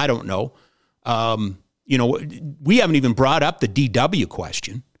he have? I don't know. We haven't even brought up the DW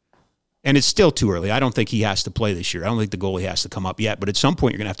question. And it's still too early. I don't think he has to play this year. I don't think the goalie has to come up yet. But at some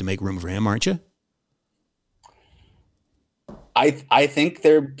point, you're going to have to make room for him, aren't you? I think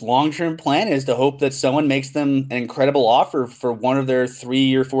their long-term plan is to hope that someone makes them an incredible offer for one of their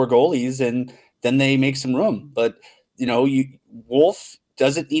 3 or 4 goalies, and then they make some room. But, Wolf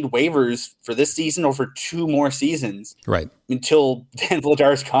doesn't need waivers for this season or for 2 more seasons. Right. Until Dan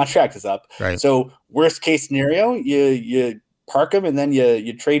Vladar's contract is up. Right. So worst case scenario, you park him and then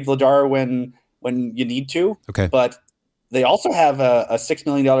you trade Vladar when you need to. Okay. But they also have a $6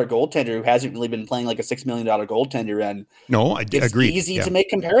 million goaltender who hasn't really been playing like a $6 million goaltender. And it's agreed. Easy to make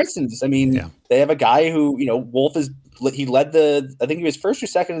comparisons. I mean, they have a guy who, Wolf he led I think he was first or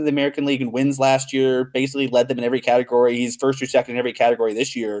second in the American League in wins last year, basically led them in every category. He's first or second in every category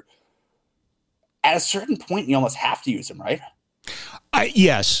this year. At a certain point, you almost have to use him, right?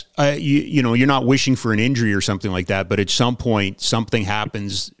 Yes, you're not wishing for an injury or something like that, but at some point something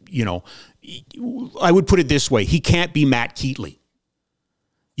happens. I would put it this way: he can't be Matt Keatley.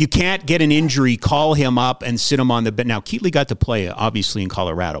 You can't get an injury, call him up, and sit him on the bench. Now, Keatley got to play, obviously, in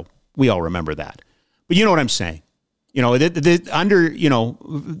Colorado. We all remember that. But you know what I'm saying. There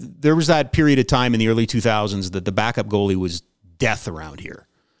was that period of time in the early 2000s that the backup goalie was death around here.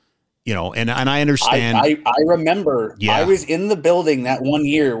 And I understand. I remember. Yeah. I was in the building that one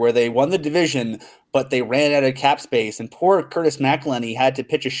year where they won the division, but they ran out of cap space, and poor Curtis McElhinney had to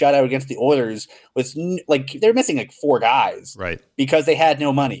pitch a shutout against the Oilers with they're missing 4 guys, right? Because they had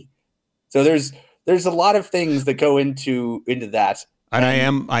no money. So there's a lot of things that go into that. And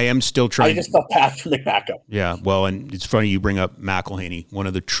I am still trying. I just felt bad for the backup. Yeah, well, and it's funny you bring up McElhinney, one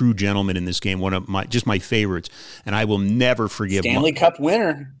of the true gentlemen in this game, one of my favorites, and I will never forgive Stanley Cup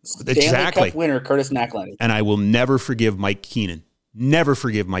winner, Curtis McElhinney, and I will never forgive Mike Keenan. Never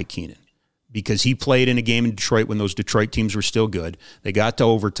forgive Mike Keenan. Because he played in a game in Detroit when those Detroit teams were still good. They got to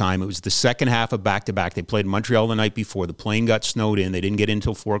overtime. It was the second half of back-to-back. They played Montreal the night before. The plane got snowed in. They didn't get in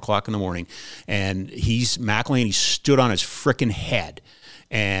until 4 o'clock in the morning. And McElhinney stood on his frickin' head.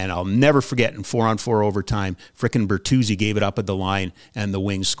 And I'll never forget in 4-on-4 overtime, frickin' Bertuzzi gave it up at the line and the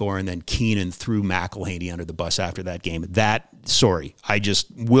Wings score, and then Keenan threw McElhinney under the bus after that game. I just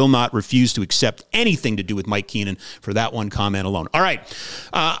will not refuse to accept anything to do with Mike Keenan for that one comment alone. All right.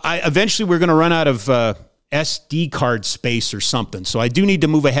 Eventually we're going to run out of SD card space or something, so I do need to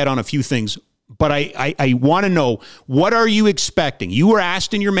move ahead on a few things. But I want to know, what are you expecting? You were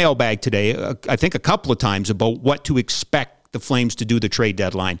asked in your mailbag today, I think a couple of times, about what to expect the Flames to do the trade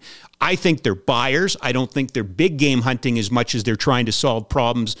deadline. I think they're buyers. I don't think they're big game hunting as much as they're trying to solve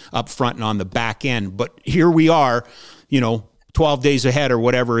problems up front and on the back end. But here we are, 12 days ahead or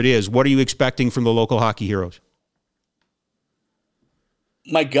whatever it is. What are you expecting from the local hockey heroes?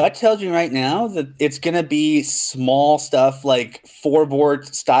 My gut tells me right now that it's going to be small stuff like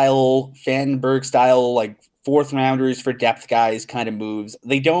Forbort style, Vandenberg style, like 4th rounders for depth guys kind of moves.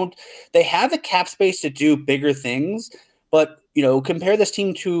 They have the cap space to do bigger things. But, compare this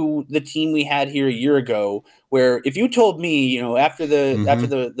team to the team we had here a year ago, where if you told me, after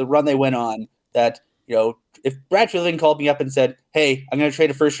the run they went on, that, if Brad Treliving called me up and said, hey, I'm going to trade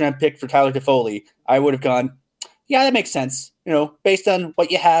a 1st-round pick for Tyler Toffoli, I would have gone, yeah, that makes sense. Based on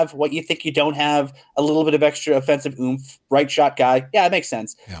what you have, what you think you don't have, a little bit of extra offensive oomph, right shot guy. Yeah, it makes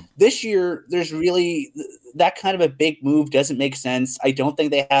sense. Yeah. This year, there's really that kind of a big move doesn't make sense. I don't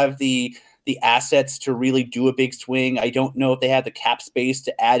think they have the assets to really do a big swing. I don't know if they have the cap space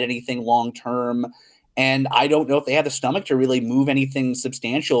to add anything long-term. And I don't know if they have the stomach to really move anything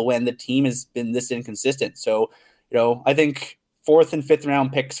substantial when the team has been this inconsistent. So, I think 4th and 5th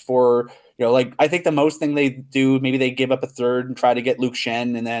round picks for, I think the most thing they do, maybe they give up a 3rd and try to get Luke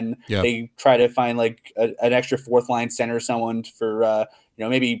Shen. And then they try to find an extra 4th line center, someone for,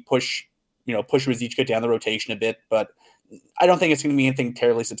 maybe push Ruzicka down the rotation a bit. But I don't think it's going to be anything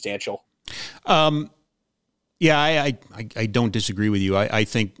terribly substantial. I don't disagree with you. I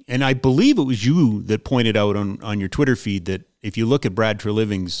think, and I believe it was you that pointed out on your Twitter feed that if you look at Brad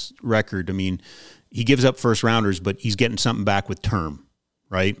Treliving's record, I mean, he gives up 1st rounders, but he's getting something back with term,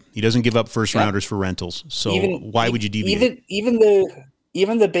 right? He doesn't give up 1st rounders for rentals. So why would you deviate? Even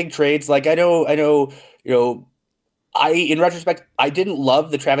the big trades, like I know, in retrospect, I didn't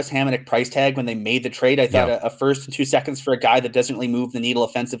love the Travis Hamonic price tag when they made the trade. I thought a 1st and 2 seconds for a guy that doesn't really move the needle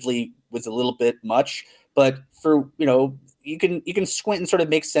offensively was a little bit much. But for, you can squint and sort of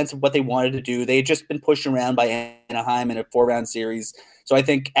make sense of what they wanted to do. They had just been pushed around by Anaheim in a 4-round series. So I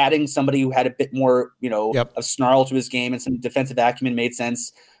think adding somebody who had a bit more, of snarl to his game and some defensive acumen made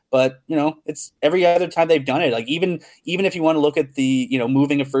sense. But, it's every other time they've done it. Like even if you want to look at the,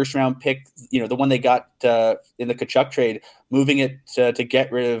 moving a 1st-round pick, the one they got in the Tkachuk trade, moving it to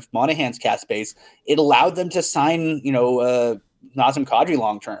get rid of Monahan's cap space, it allowed them to sign, Nazem Kadri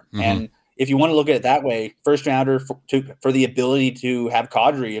long-term. Mm-hmm. And if you want to look at it that way, 1st-rounder for the ability to have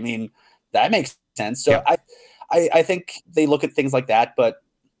Kadri, I mean, that makes sense. So I think they look at things like that, but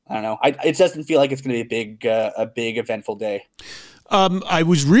I don't know. It doesn't feel like it's going to be a big eventful day. I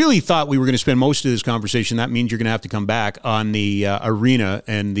was really thought we were going to spend most of this conversation. That means you're going to have to come back on the arena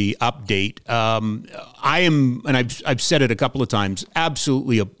and the update. I am, and I've said it a couple of times,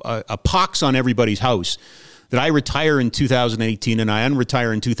 absolutely a pox on everybody's house that I retire in 2018 and I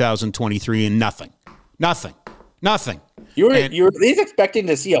unretire in 2023 and nothing. You were at least expecting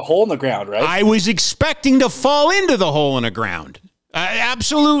to see a hole in the ground, right? I was expecting to fall into the hole in the ground.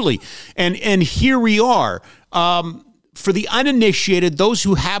 Absolutely. And here we are. For the uninitiated, those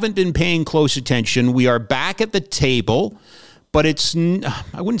who haven't been paying close attention, we are back at the table but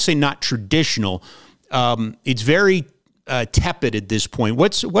I wouldn't say not traditional. It's very tepid at this point.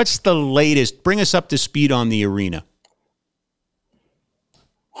 What's the latest? Bring us up to speed on the arena.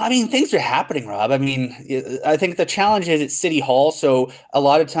 I mean, things are happening, Rob. I mean, I think the challenge is at City Hall. So a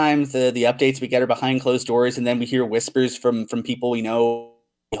lot of times the updates we get are behind closed doors, and then we hear whispers from people we know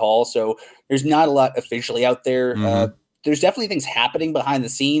at City Hall. So there's not a lot officially out there. Mm-hmm. There's definitely things happening behind the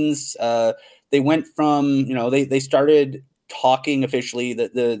scenes. They went from, they started talking officially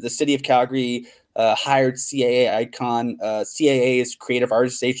that the city of Calgary hired CAA Icon. CAA is Creative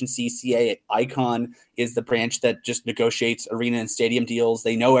Artists Agency. CAA Icon is the branch that just negotiates arena and stadium deals.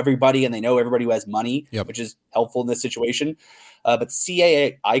 They know everybody, and they know everybody who has money, which is helpful in this situation. But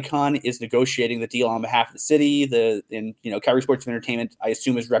CAA Icon is negotiating the deal on behalf of the city. Calgary Sports and Entertainment, I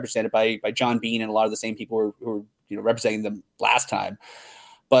assume, is represented by John Bean and a lot of the same people who were representing them last time.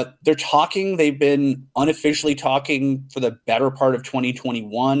 But they're talking. They've been unofficially talking for the better part of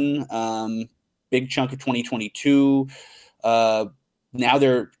 2021. Big chunk of 2022. Now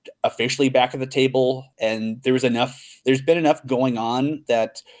they're officially back at the table, and there's been enough going on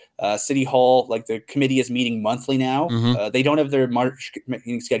that City Hall, like the committee, is meeting monthly now. Mm-hmm. They don't have their March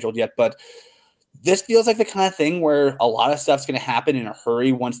meeting scheduled yet, but this feels like the kind of thing where a lot of stuff's going to happen in a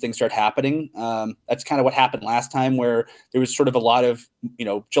hurry once things start happening. That's kind of what happened last time, where there was sort of a lot of,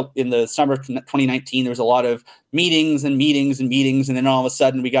 in the summer of 2019, there was a lot of meetings. And then all of a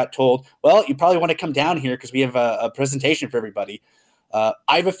sudden we got told, well, you probably want to come down here because we have a presentation for everybody. I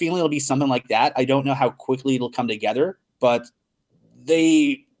have a feeling it'll be something like that. I don't know how quickly it'll come together, but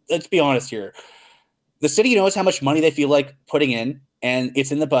let's be honest here. The city knows how much money they feel like putting in, and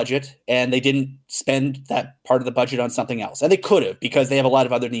it's in the budget, and they didn't spend that part of the budget on something else. And they could have, because they have a lot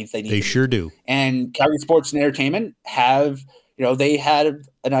of other needs they need. They sure do. And Calgary Sports and Entertainment they had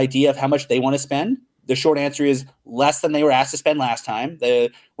an idea of how much they want to spend. The short answer is less than they were asked to spend last time.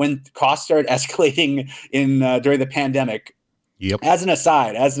 When costs started escalating during the pandemic. Yep. As an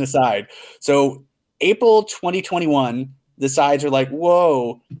aside. So April 2021, the sides are like,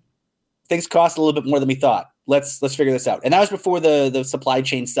 whoa, things cost a little bit more than we thought. Let's figure this out. And that was before the supply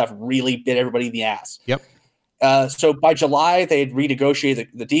chain stuff really bit everybody in the ass. Yep. So by July, they had renegotiated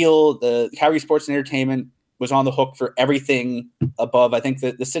the deal. The Calgary Sports and Entertainment was on the hook for everything above. I think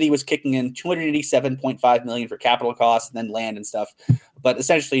that the city was kicking in $287.5 million for capital costs and then land and stuff. But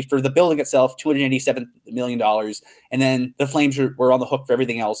essentially for the building itself, $287 million. And then the Flames were on the hook for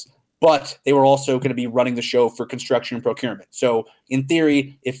everything else. But they were also going to be running the show for construction and procurement. So in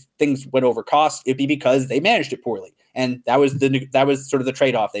theory, if things went over cost, it'd be because they managed it poorly. And that was sort of the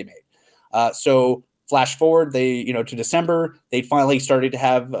trade-off they made. So flash forward, to December, they finally started to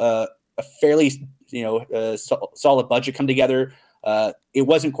have a fairly solid budget come together. It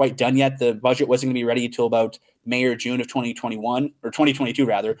wasn't quite done yet. The budget wasn't going to be ready until about May or June of 2021, or 2022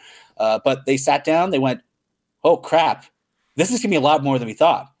 rather. But they sat down, they went, oh crap, this is going to be a lot more than we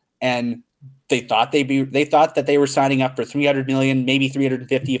thought. And they thought that they were signing up for $300 million, maybe $350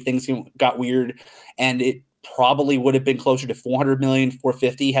 if things got weird. And it probably would have been closer to $400 million,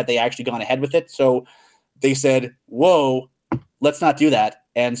 $450 had they actually gone ahead with it. So they said, whoa, let's not do that.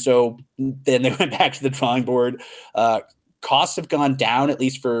 And so then they went back to the drawing board. Costs have gone down, at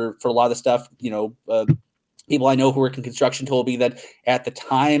least for a lot of the stuff. People I know who work in construction told me that at the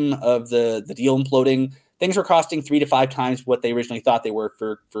time of the deal imploding, things were costing 3 to 5 times what they originally thought they were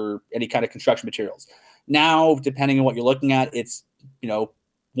for any kind of construction materials. Now, depending on what you're looking at, it's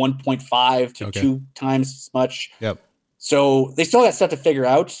 1.5 to 2 times as much. Yep. So they still got stuff to figure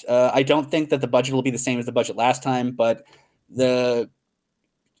out. I don't think that the budget will be the same as the budget last time, but the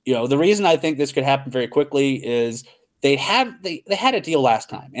reason I think this could happen very quickly is they had a deal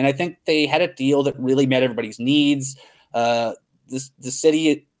last time, and I think they had a deal that really met everybody's needs. The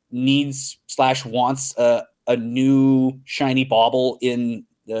city needs / wants a new shiny bauble in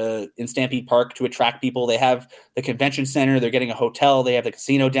Stampede Park to attract people. They have the convention center, they're getting a hotel, they have the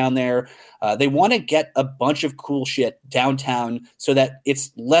casino down there. They want to get a bunch of cool shit downtown so that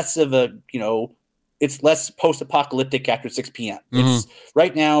it's less of it's less post-apocalyptic after 6 p.m. Mm-hmm. It's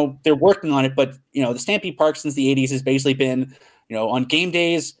right now they're working on it, but the Stampede Park since the 80s has basically been, on game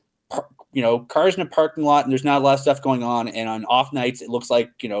days, cars in a parking lot and there's not a lot of stuff going on. And on off nights, it looks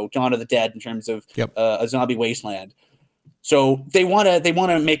like, Dawn of the Dead in terms of a zombie wasteland. So they want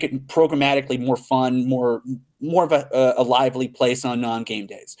to make it programmatically more fun, more of a lively place on non-game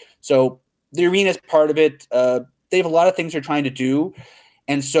days. So the arena is part of it. They have a lot of things they're trying to do.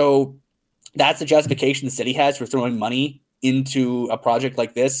 And so that's the justification the city has for throwing money into a project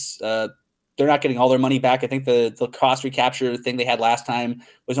like this. they're not getting all their money back. I think the cost recapture thing they had last time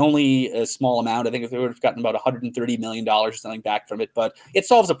was only a small amount. I think they would have gotten about $130 million or something back from it, but it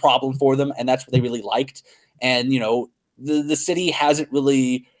solves a problem for them, and that's what they really liked. And, the city hasn't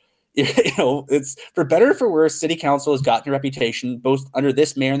really, it's for better or for worse, city council has gotten a reputation, both under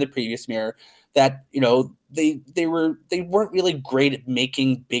this mayor and the previous mayor, that, they weren't really great at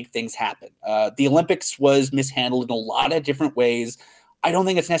making big things happen. The Olympics was mishandled in a lot of different ways. I don't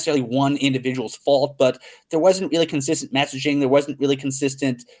think it's necessarily one individual's fault, but there wasn't really consistent messaging. There wasn't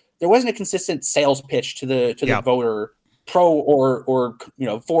a consistent sales pitch to the voter, pro or for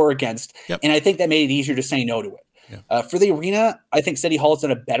or against. Yep. And I think that made it easier to say no to it. Yeah. For the arena, I think City Hall has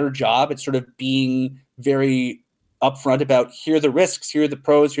done a better job at sort of being very upfront about, here are the risks, here are the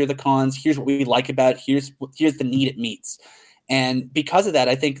pros, here are the cons, here's what we like about it, here's the need it meets. And because of that,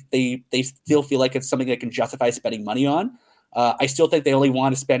 I think they still feel like it's something they can justify spending money on. I still think they only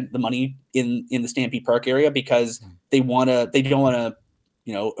want to spend the money in the Stampede Park area because they don't want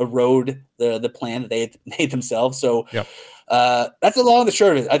to erode the plan that they had made themselves. So yep. That's the long and the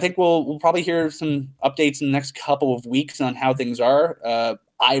short of it. I think we'll probably hear some updates in the next couple of weeks on how things are.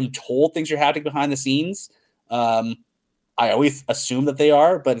 I'm told things are happening behind the scenes. I always assume that they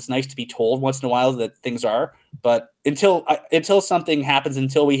are, but it's nice to be told once in a while that things are. But until something happens,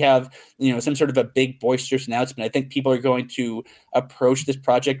 until we have some sort of a big boisterous announcement, I think people are going to approach this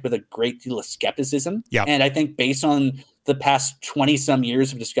project with a great deal of skepticism. Yeah. And I think based on the past 20 some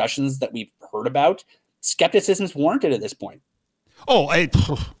years of discussions that we've heard about, skepticism is warranted at this point. Oh,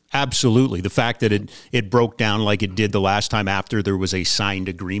 absolutely. The fact that it broke down like it did the last time after there was a signed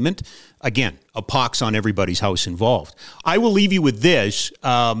agreement, again, a pox on everybody's house involved. I will leave you with this,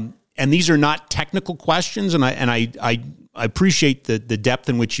 and these are not technical questions, and I appreciate the depth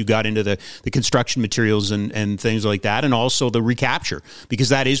in which you got into the construction materials and things like that, and also the recapture, because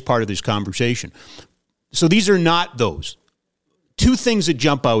that is part of this conversation. So these are not those. Two things that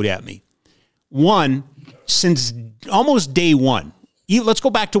jump out at me. One, since almost day one, let's go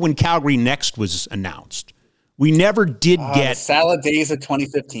back to when Calgary Next was announced. We never did get salad days of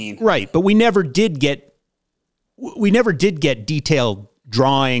 2015. Right, but we never did get detailed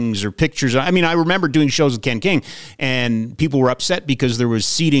drawings or pictures. I mean, I remember doing shows with Ken King, and people were upset because there was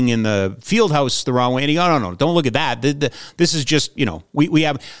seating in the field house the wrong way. And he goes, no, don't look at that. This is just, we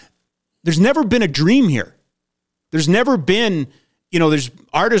have. There's never been a dream here. There's never been. There's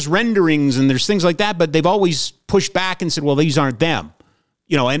artist renderings and there's things like that, but they've always pushed back and said, well, these aren't them.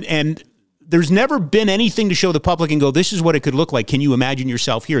 And there's never been anything to show the public and go, this is what it could look like. Can you imagine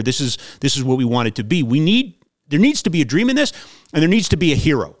yourself here? This is what we want it to be. There needs to be a dream in this, and there needs to be a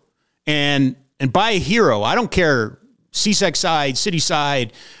hero. And by a hero, I don't care, CSEC side, city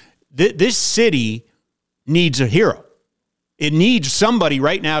side, this city needs a hero. It needs somebody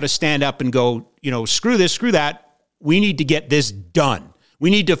right now to stand up and go, screw this, screw that. We need to get this done.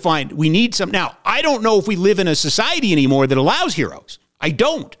 We need some. Now, I don't know if we live in a society anymore that allows heroes. I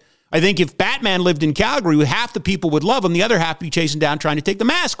don't. I think if Batman lived in Calgary, half the people would love him. The other half be chasing down trying to take the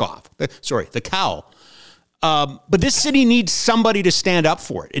mask off. The cowl. But this city needs somebody to stand up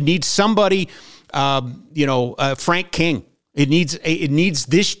for it. It needs somebody, Frank King. It needs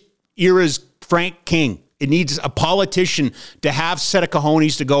this era's Frank King. It needs a politician to have set of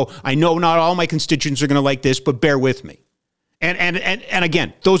cojones to go, I know not all my constituents are going to like this, but bear with me. And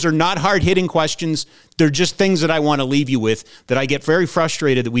again, those are not hard-hitting questions. They're just things that I want to leave you with, that I get very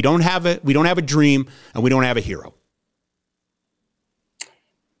frustrated that we don't have a dream and we don't have a hero.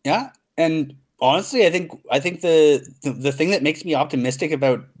 Yeah, and honestly, I think the thing that makes me optimistic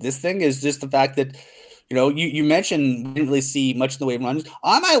about this thing is just the fact that, you mentioned we didn't really see much in the way of runs.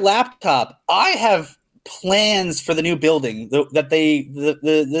 On my laptop, I have plans for the new building that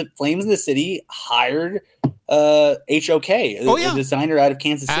the Flames in the City hired HOK, a designer out of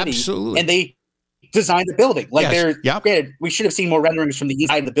Kansas City. Absolutely. And they designed the building. Granted, we should have seen more renderings from the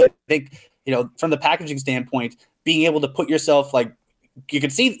inside of the building. I think, from the packaging standpoint, being able to put yourself you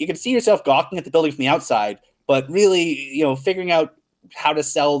could see yourself gawking at the building from the outside, but really, figuring out how to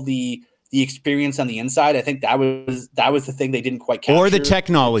sell the experience on the inside. I think that was the thing they didn't quite capture. Or the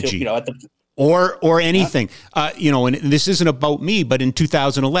technology. Or anything. And this isn't about me, but in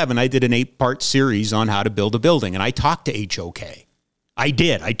 2011, I did an 8-part series on how to build a building, and I talked to HOK. I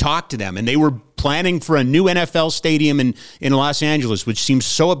did. I talked to them, and they were planning for a new NFL stadium in Los Angeles, which seemed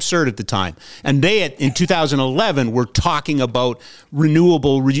so absurd at the time. And they, in 2011, were talking about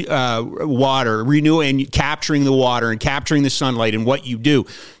renewable water, and capturing the water and capturing the sunlight and what you do.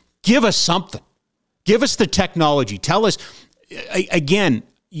 Give us something. Give us the technology. Tell us, again,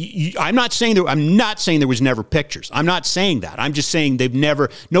 I'm not saying there was never pictures. I'm not saying that. I'm just saying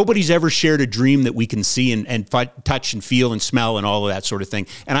nobody's ever shared a dream that we can see and touch and feel and smell and all of that sort of thing.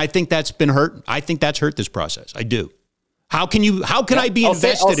 And I think that's been hurt. I think that's hurt this process. I do. How can I be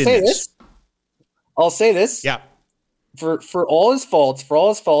invested in this? I'll say this. Yeah. For all his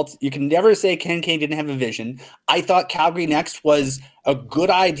faults, you can never say Ken Kane didn't have a vision. I thought Calgary Next was a good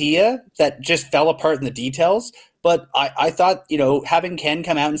idea that just fell apart in the details. But I thought, having Ken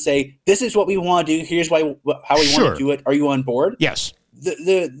come out and say, this is what we want to do. Here's how we want to do it. Are you on board? Yes.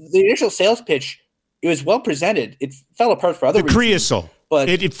 The initial sales pitch, it was well presented. It fell apart for other reasons. Creosote. But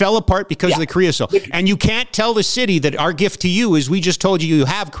it fell apart because of the creosote. And you can't tell the city that our gift to you is we just told you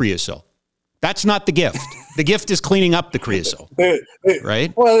have creosote. That's not the gift. The gift is cleaning up the creosote,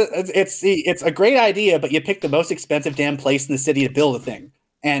 right? Well, it's a great idea, but you picked the most expensive damn place in the city to build a thing.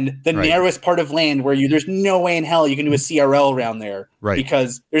 And the narrowest part of land where there's no way in hell you can do a CRL around there,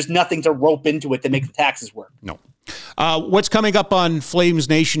 because there's nothing to rope into it to make the taxes work. No. What's coming up on Flames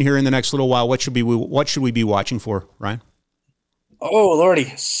Nation here in the next little while? What should we be watching for, Ryan? Oh, Lordy,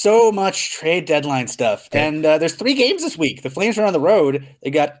 so much trade deadline stuff. Okay. And there's 3 games this week. The Flames are on the road.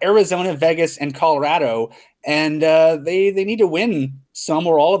 They got Arizona, Vegas, and Colorado. And they need to win some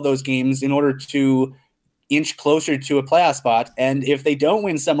or all of those games in order to inch closer to a playoff spot. And if they don't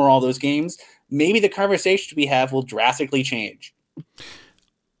win some or all those games, maybe the conversation we have will drastically change.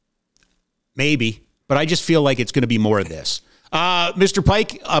 Maybe, but I just feel like it's going to be more of this. Mr.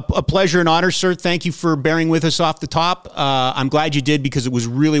 Pike, a pleasure and honor, sir. Thank you for bearing with us off the top. I'm glad you did, because it was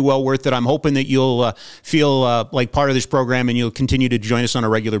really well worth it. I'm hoping that you'll feel like part of this program and you'll continue to join us on a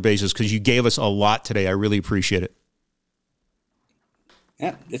regular basis, because you gave us a lot today. I really appreciate it.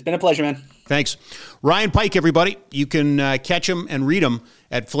 Yeah, it's been a pleasure, man. Thanks. Ryan Pike, everybody. You can catch him and read him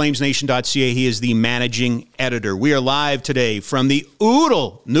at flamesnation.ca. He is the managing editor. We are live today from the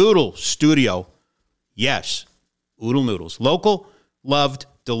Oodle Noodle studio. Yes, Oodle Noodles. Local, loved,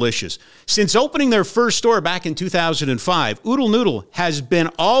 delicious. Since opening their first store back in 2005, Oodle Noodle has been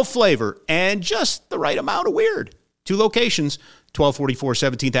all flavor and just the right amount of weird. 2 locations, 1244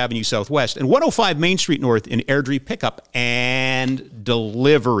 17th Avenue Southwest and 105 Main Street North in Airdrie, pickup and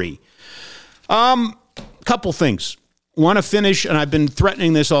delivery. Couple things. Want to finish, and I've been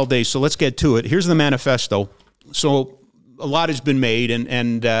threatening this all day, so let's get to it. Here's the manifesto. So a lot has been made,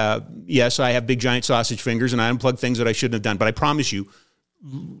 and yes, I have big giant sausage fingers, and I unplug things that I shouldn't have done. But I promise you,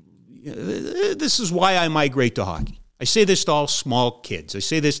 this is why I migrate to hockey. I say this to all small kids. I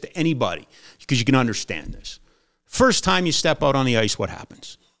say this to anybody because you can understand this. First time you step out on the ice, what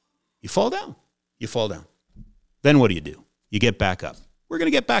happens? You fall down. You fall down. Then what do? You get back up. We're going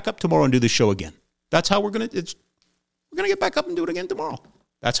to get back up tomorrow and do the show again. That's how we're going to get back up and do it again tomorrow.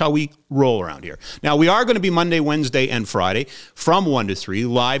 That's how we roll around here. Now, we are going to be Monday, Wednesday, and Friday from 1 to 3,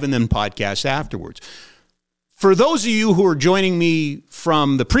 live and then podcasts afterwards. For those of you who are joining me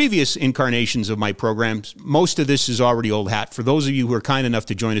from the previous incarnations of my programs, most of this is already old hat. For those of you who are kind enough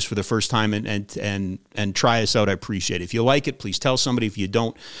to join us for the first time and try us out, I appreciate it. If you like it, please tell somebody. If you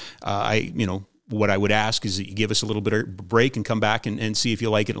don't, what I would ask is that you give us a little bit of break and come back and see if you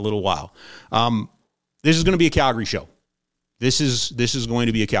like it in a little while. This is going to be a Calgary show. This is going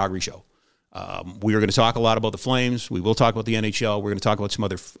to be a Calgary show. We are going to talk a lot about the Flames. We will talk about the NHL. We're going to talk about some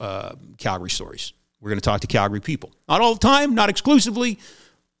other Calgary stories. We're going to talk to Calgary people. Not all the time, not exclusively,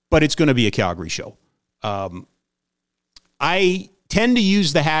 but it's going to be a Calgary show. I tend to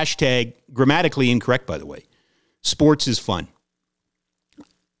use the hashtag, grammatically incorrect, by the way, sports is fun.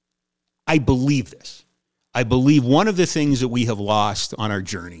 I believe this. I believe one of the things that we have lost on our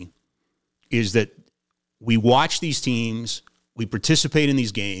journey is that we watch these teams, we participate in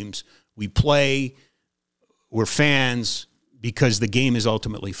these games, we play, we're fans because the game is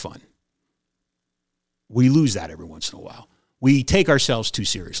ultimately fun. We lose that every once in a while. We take ourselves too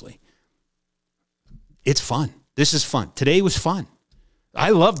seriously. It's fun. This is fun. Today was fun.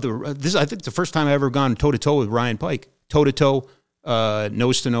 I love this. I think the first time I've ever gone toe-to-toe with Ryan Pike. Toe-to-toe,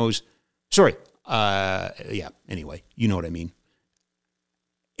 nose-to-nose. Sorry. Anyway, you know what I mean.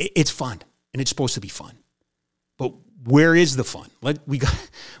 It's fun, and it's supposed to be fun. But where is the fun?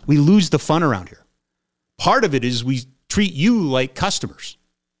 We lose the fun around here. Part of it is we treat you like customers,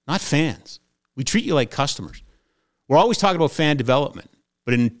 not fans. We treat you like customers. We're always talking about fan development,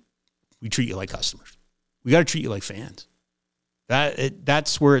 but we treat you like customers. We got to treat you like fans.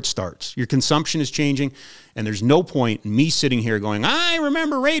 That's where it starts. Your consumption is changing, and there's no point in me sitting here going, I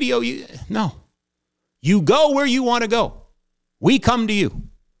remember radio. No. You go where you want to go. We come to you.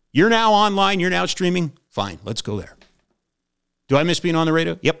 You're now online. You're now streaming. Fine, let's go there. Do I miss being on the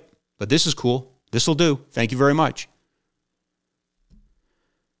radio? Yep, but this is cool. This will do. Thank you very much.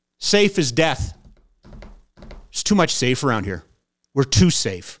 Safe as death. There's too much safe around here. We're too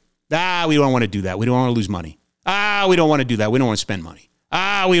safe. We don't want to do that. We don't want to lose money. We don't want to do that. We don't want to spend money.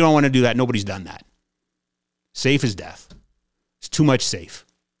 We don't want to do that. Nobody's done that. Safe as death. It's too much safe.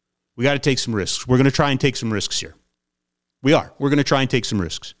 We got to take some risks. We're going to try and take some risks here. We are. We're going to try and take some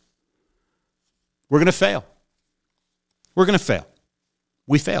risks. We're going to fail. We're going to fail.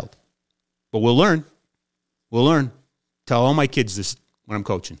 We failed. But we'll learn. We'll learn. Tell all my kids this when I'm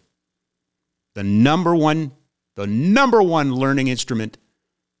coaching. The number one learning instrument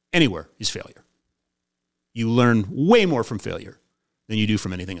anywhere is failure. You learn way more from failure than you do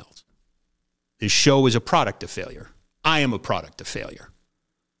from anything else. This show is a product of failure. I am a product of failure.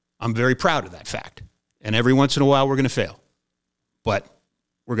 I'm very proud of that fact. And every once in a while, we're going to fail. But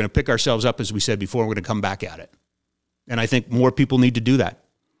we're going to pick ourselves up, as we said before, and we're going to come back at it. And I think more people need to do that.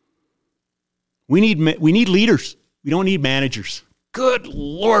 We need leaders. We don't need managers. Good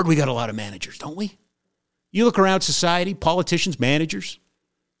Lord, we got a lot of managers, don't we? You look around society, politicians, managers,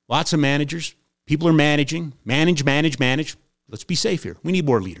 lots of managers. People are managing. Manage. Let's be safe here. We need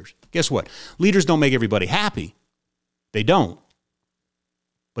more leaders. Guess what? Leaders don't make everybody happy. They don't.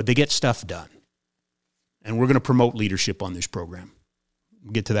 But they get stuff done. And we're going to promote leadership on this program.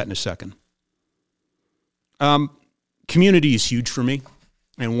 We'll get to that in a second. Community is huge for me.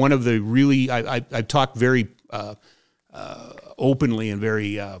 And one of the really, I've talked very openly and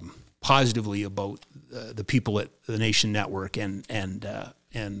very positively about the people at the Nation Network and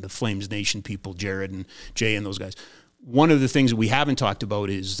the Flames Nation people, Jared and Jay and those guys. One of the things that we haven't talked about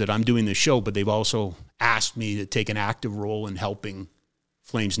is that I'm doing this show, but they've also asked me to take an active role in helping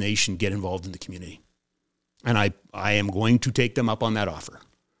Flames Nation get involved in the community. And I am going to take them up on that offer.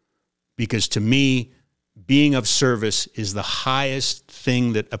 Because to me, being of service is the highest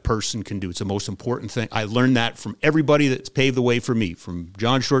thing that a person can do. It's the most important thing. I learned that from everybody that's paved the way for me, from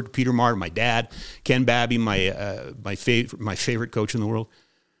John Short to Peter Marr, my dad, Ken Babby, my favorite coach in the world.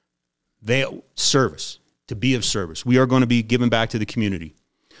 Service, to be of service. We are going to be giving back to the community.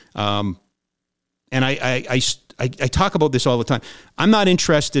 And I talk about this all the time. I'm not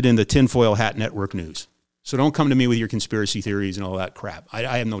interested in the tinfoil hat network news. So don't come to me with your conspiracy theories and all that crap.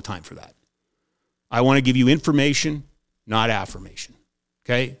 I have no time for that. I want to give you information, not affirmation.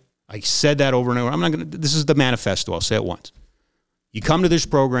 Okay? I said that over and over. This is the manifesto. I'll say it once. You come to this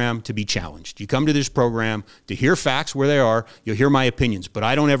program to be challenged. You come to this program to hear facts where they are. You'll hear my opinions, but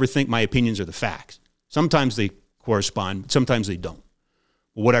I don't ever think my opinions are the facts. Sometimes they correspond, sometimes they don't.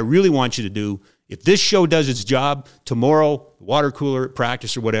 But what I really want you to do, if this show does its job, tomorrow, water cooler,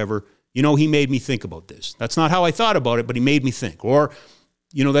 practice or whatever, he made me think about this. That's not how I thought about it, but he made me think. Or,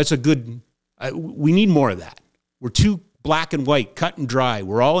 that's a good... we need more of that. We're too black and white, cut and dry.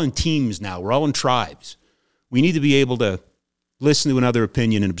 We're all in teams now. We're all in tribes. We need to be able to listen to another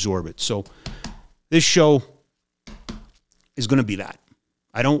opinion and absorb it. So this show is going to be that.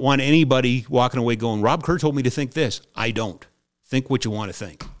 I don't want anybody walking away going, Rob Kerr told me to think this. I don't. Think what you want to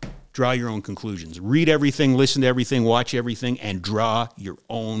think. Draw your own conclusions. Read everything, listen to everything, watch everything, and draw your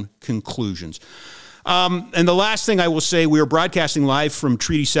own conclusions. And the last thing I will say, we are broadcasting live from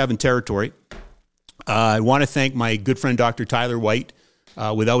Treaty 7 territory. I want to thank my good friend, Dr. Tyler White.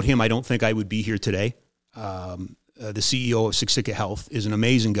 Without him, I don't think I would be here today. The CEO of Siksika Health is an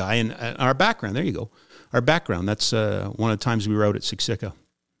amazing guy. And our background, there you go. Our background, that's one of the times we were out at Siksika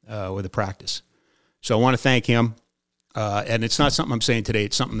with a practice. So I want to thank him. And it's not something I'm saying today.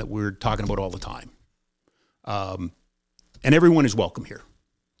 It's something that we're talking about all the time. And everyone is welcome here.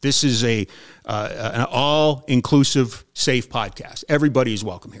 This is an all-inclusive, safe podcast. Everybody is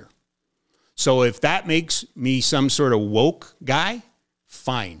welcome here. So if that makes me some sort of woke guy,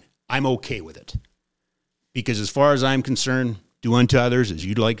 fine. I'm okay with it. Because as far as I'm concerned, do unto others as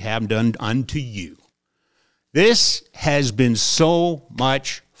you'd like to have done unto you. This has been so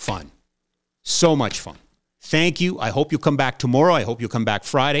much fun. So much fun. Thank you. I hope you'll come back tomorrow. I hope you'll come back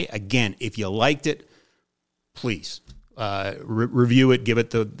Friday. Again, if you liked it, please review it, give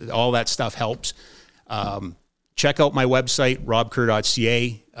it all that stuff helps. Check out my website,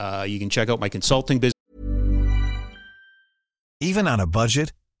 robkerr.ca. You can check out my consulting business. Even on a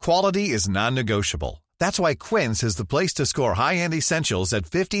budget, quality is non-negotiable. That's why Quince is the place to score high-end essentials at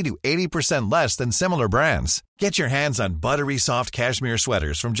 50 to 80% less than similar brands. Get your hands on buttery soft cashmere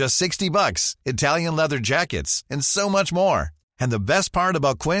sweaters from just $60, Italian leather jackets, and so much more. And the best part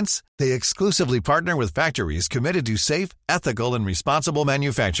about Quince, they exclusively partner with factories committed to safe, ethical, and responsible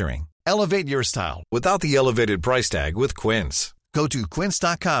manufacturing. Elevate your style without the elevated price tag with Quince. Go to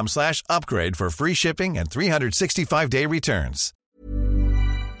quince.com/upgrade for free shipping and 365-day returns.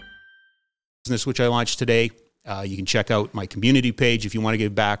 Which I launched today. You can check out my community page if you want to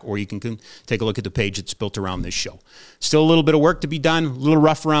give back, or you can take a look at the page that's built around this show. Still a little bit of work to be done, a little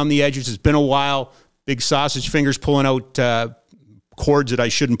rough around the edges. It's been a while. Big sausage fingers pulling out cords that I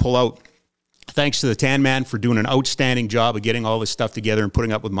shouldn't pull out. Thanks to the Tan Man for doing an outstanding job of getting all this stuff together and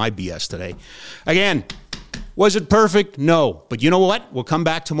putting up with my BS today. Again, was it perfect? No. But you know what? We'll come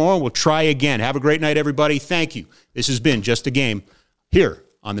back tomorrow. We'll try again. Have a great night, everybody. Thank you. This has been Just a Game here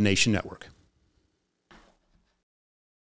on the Nation Network.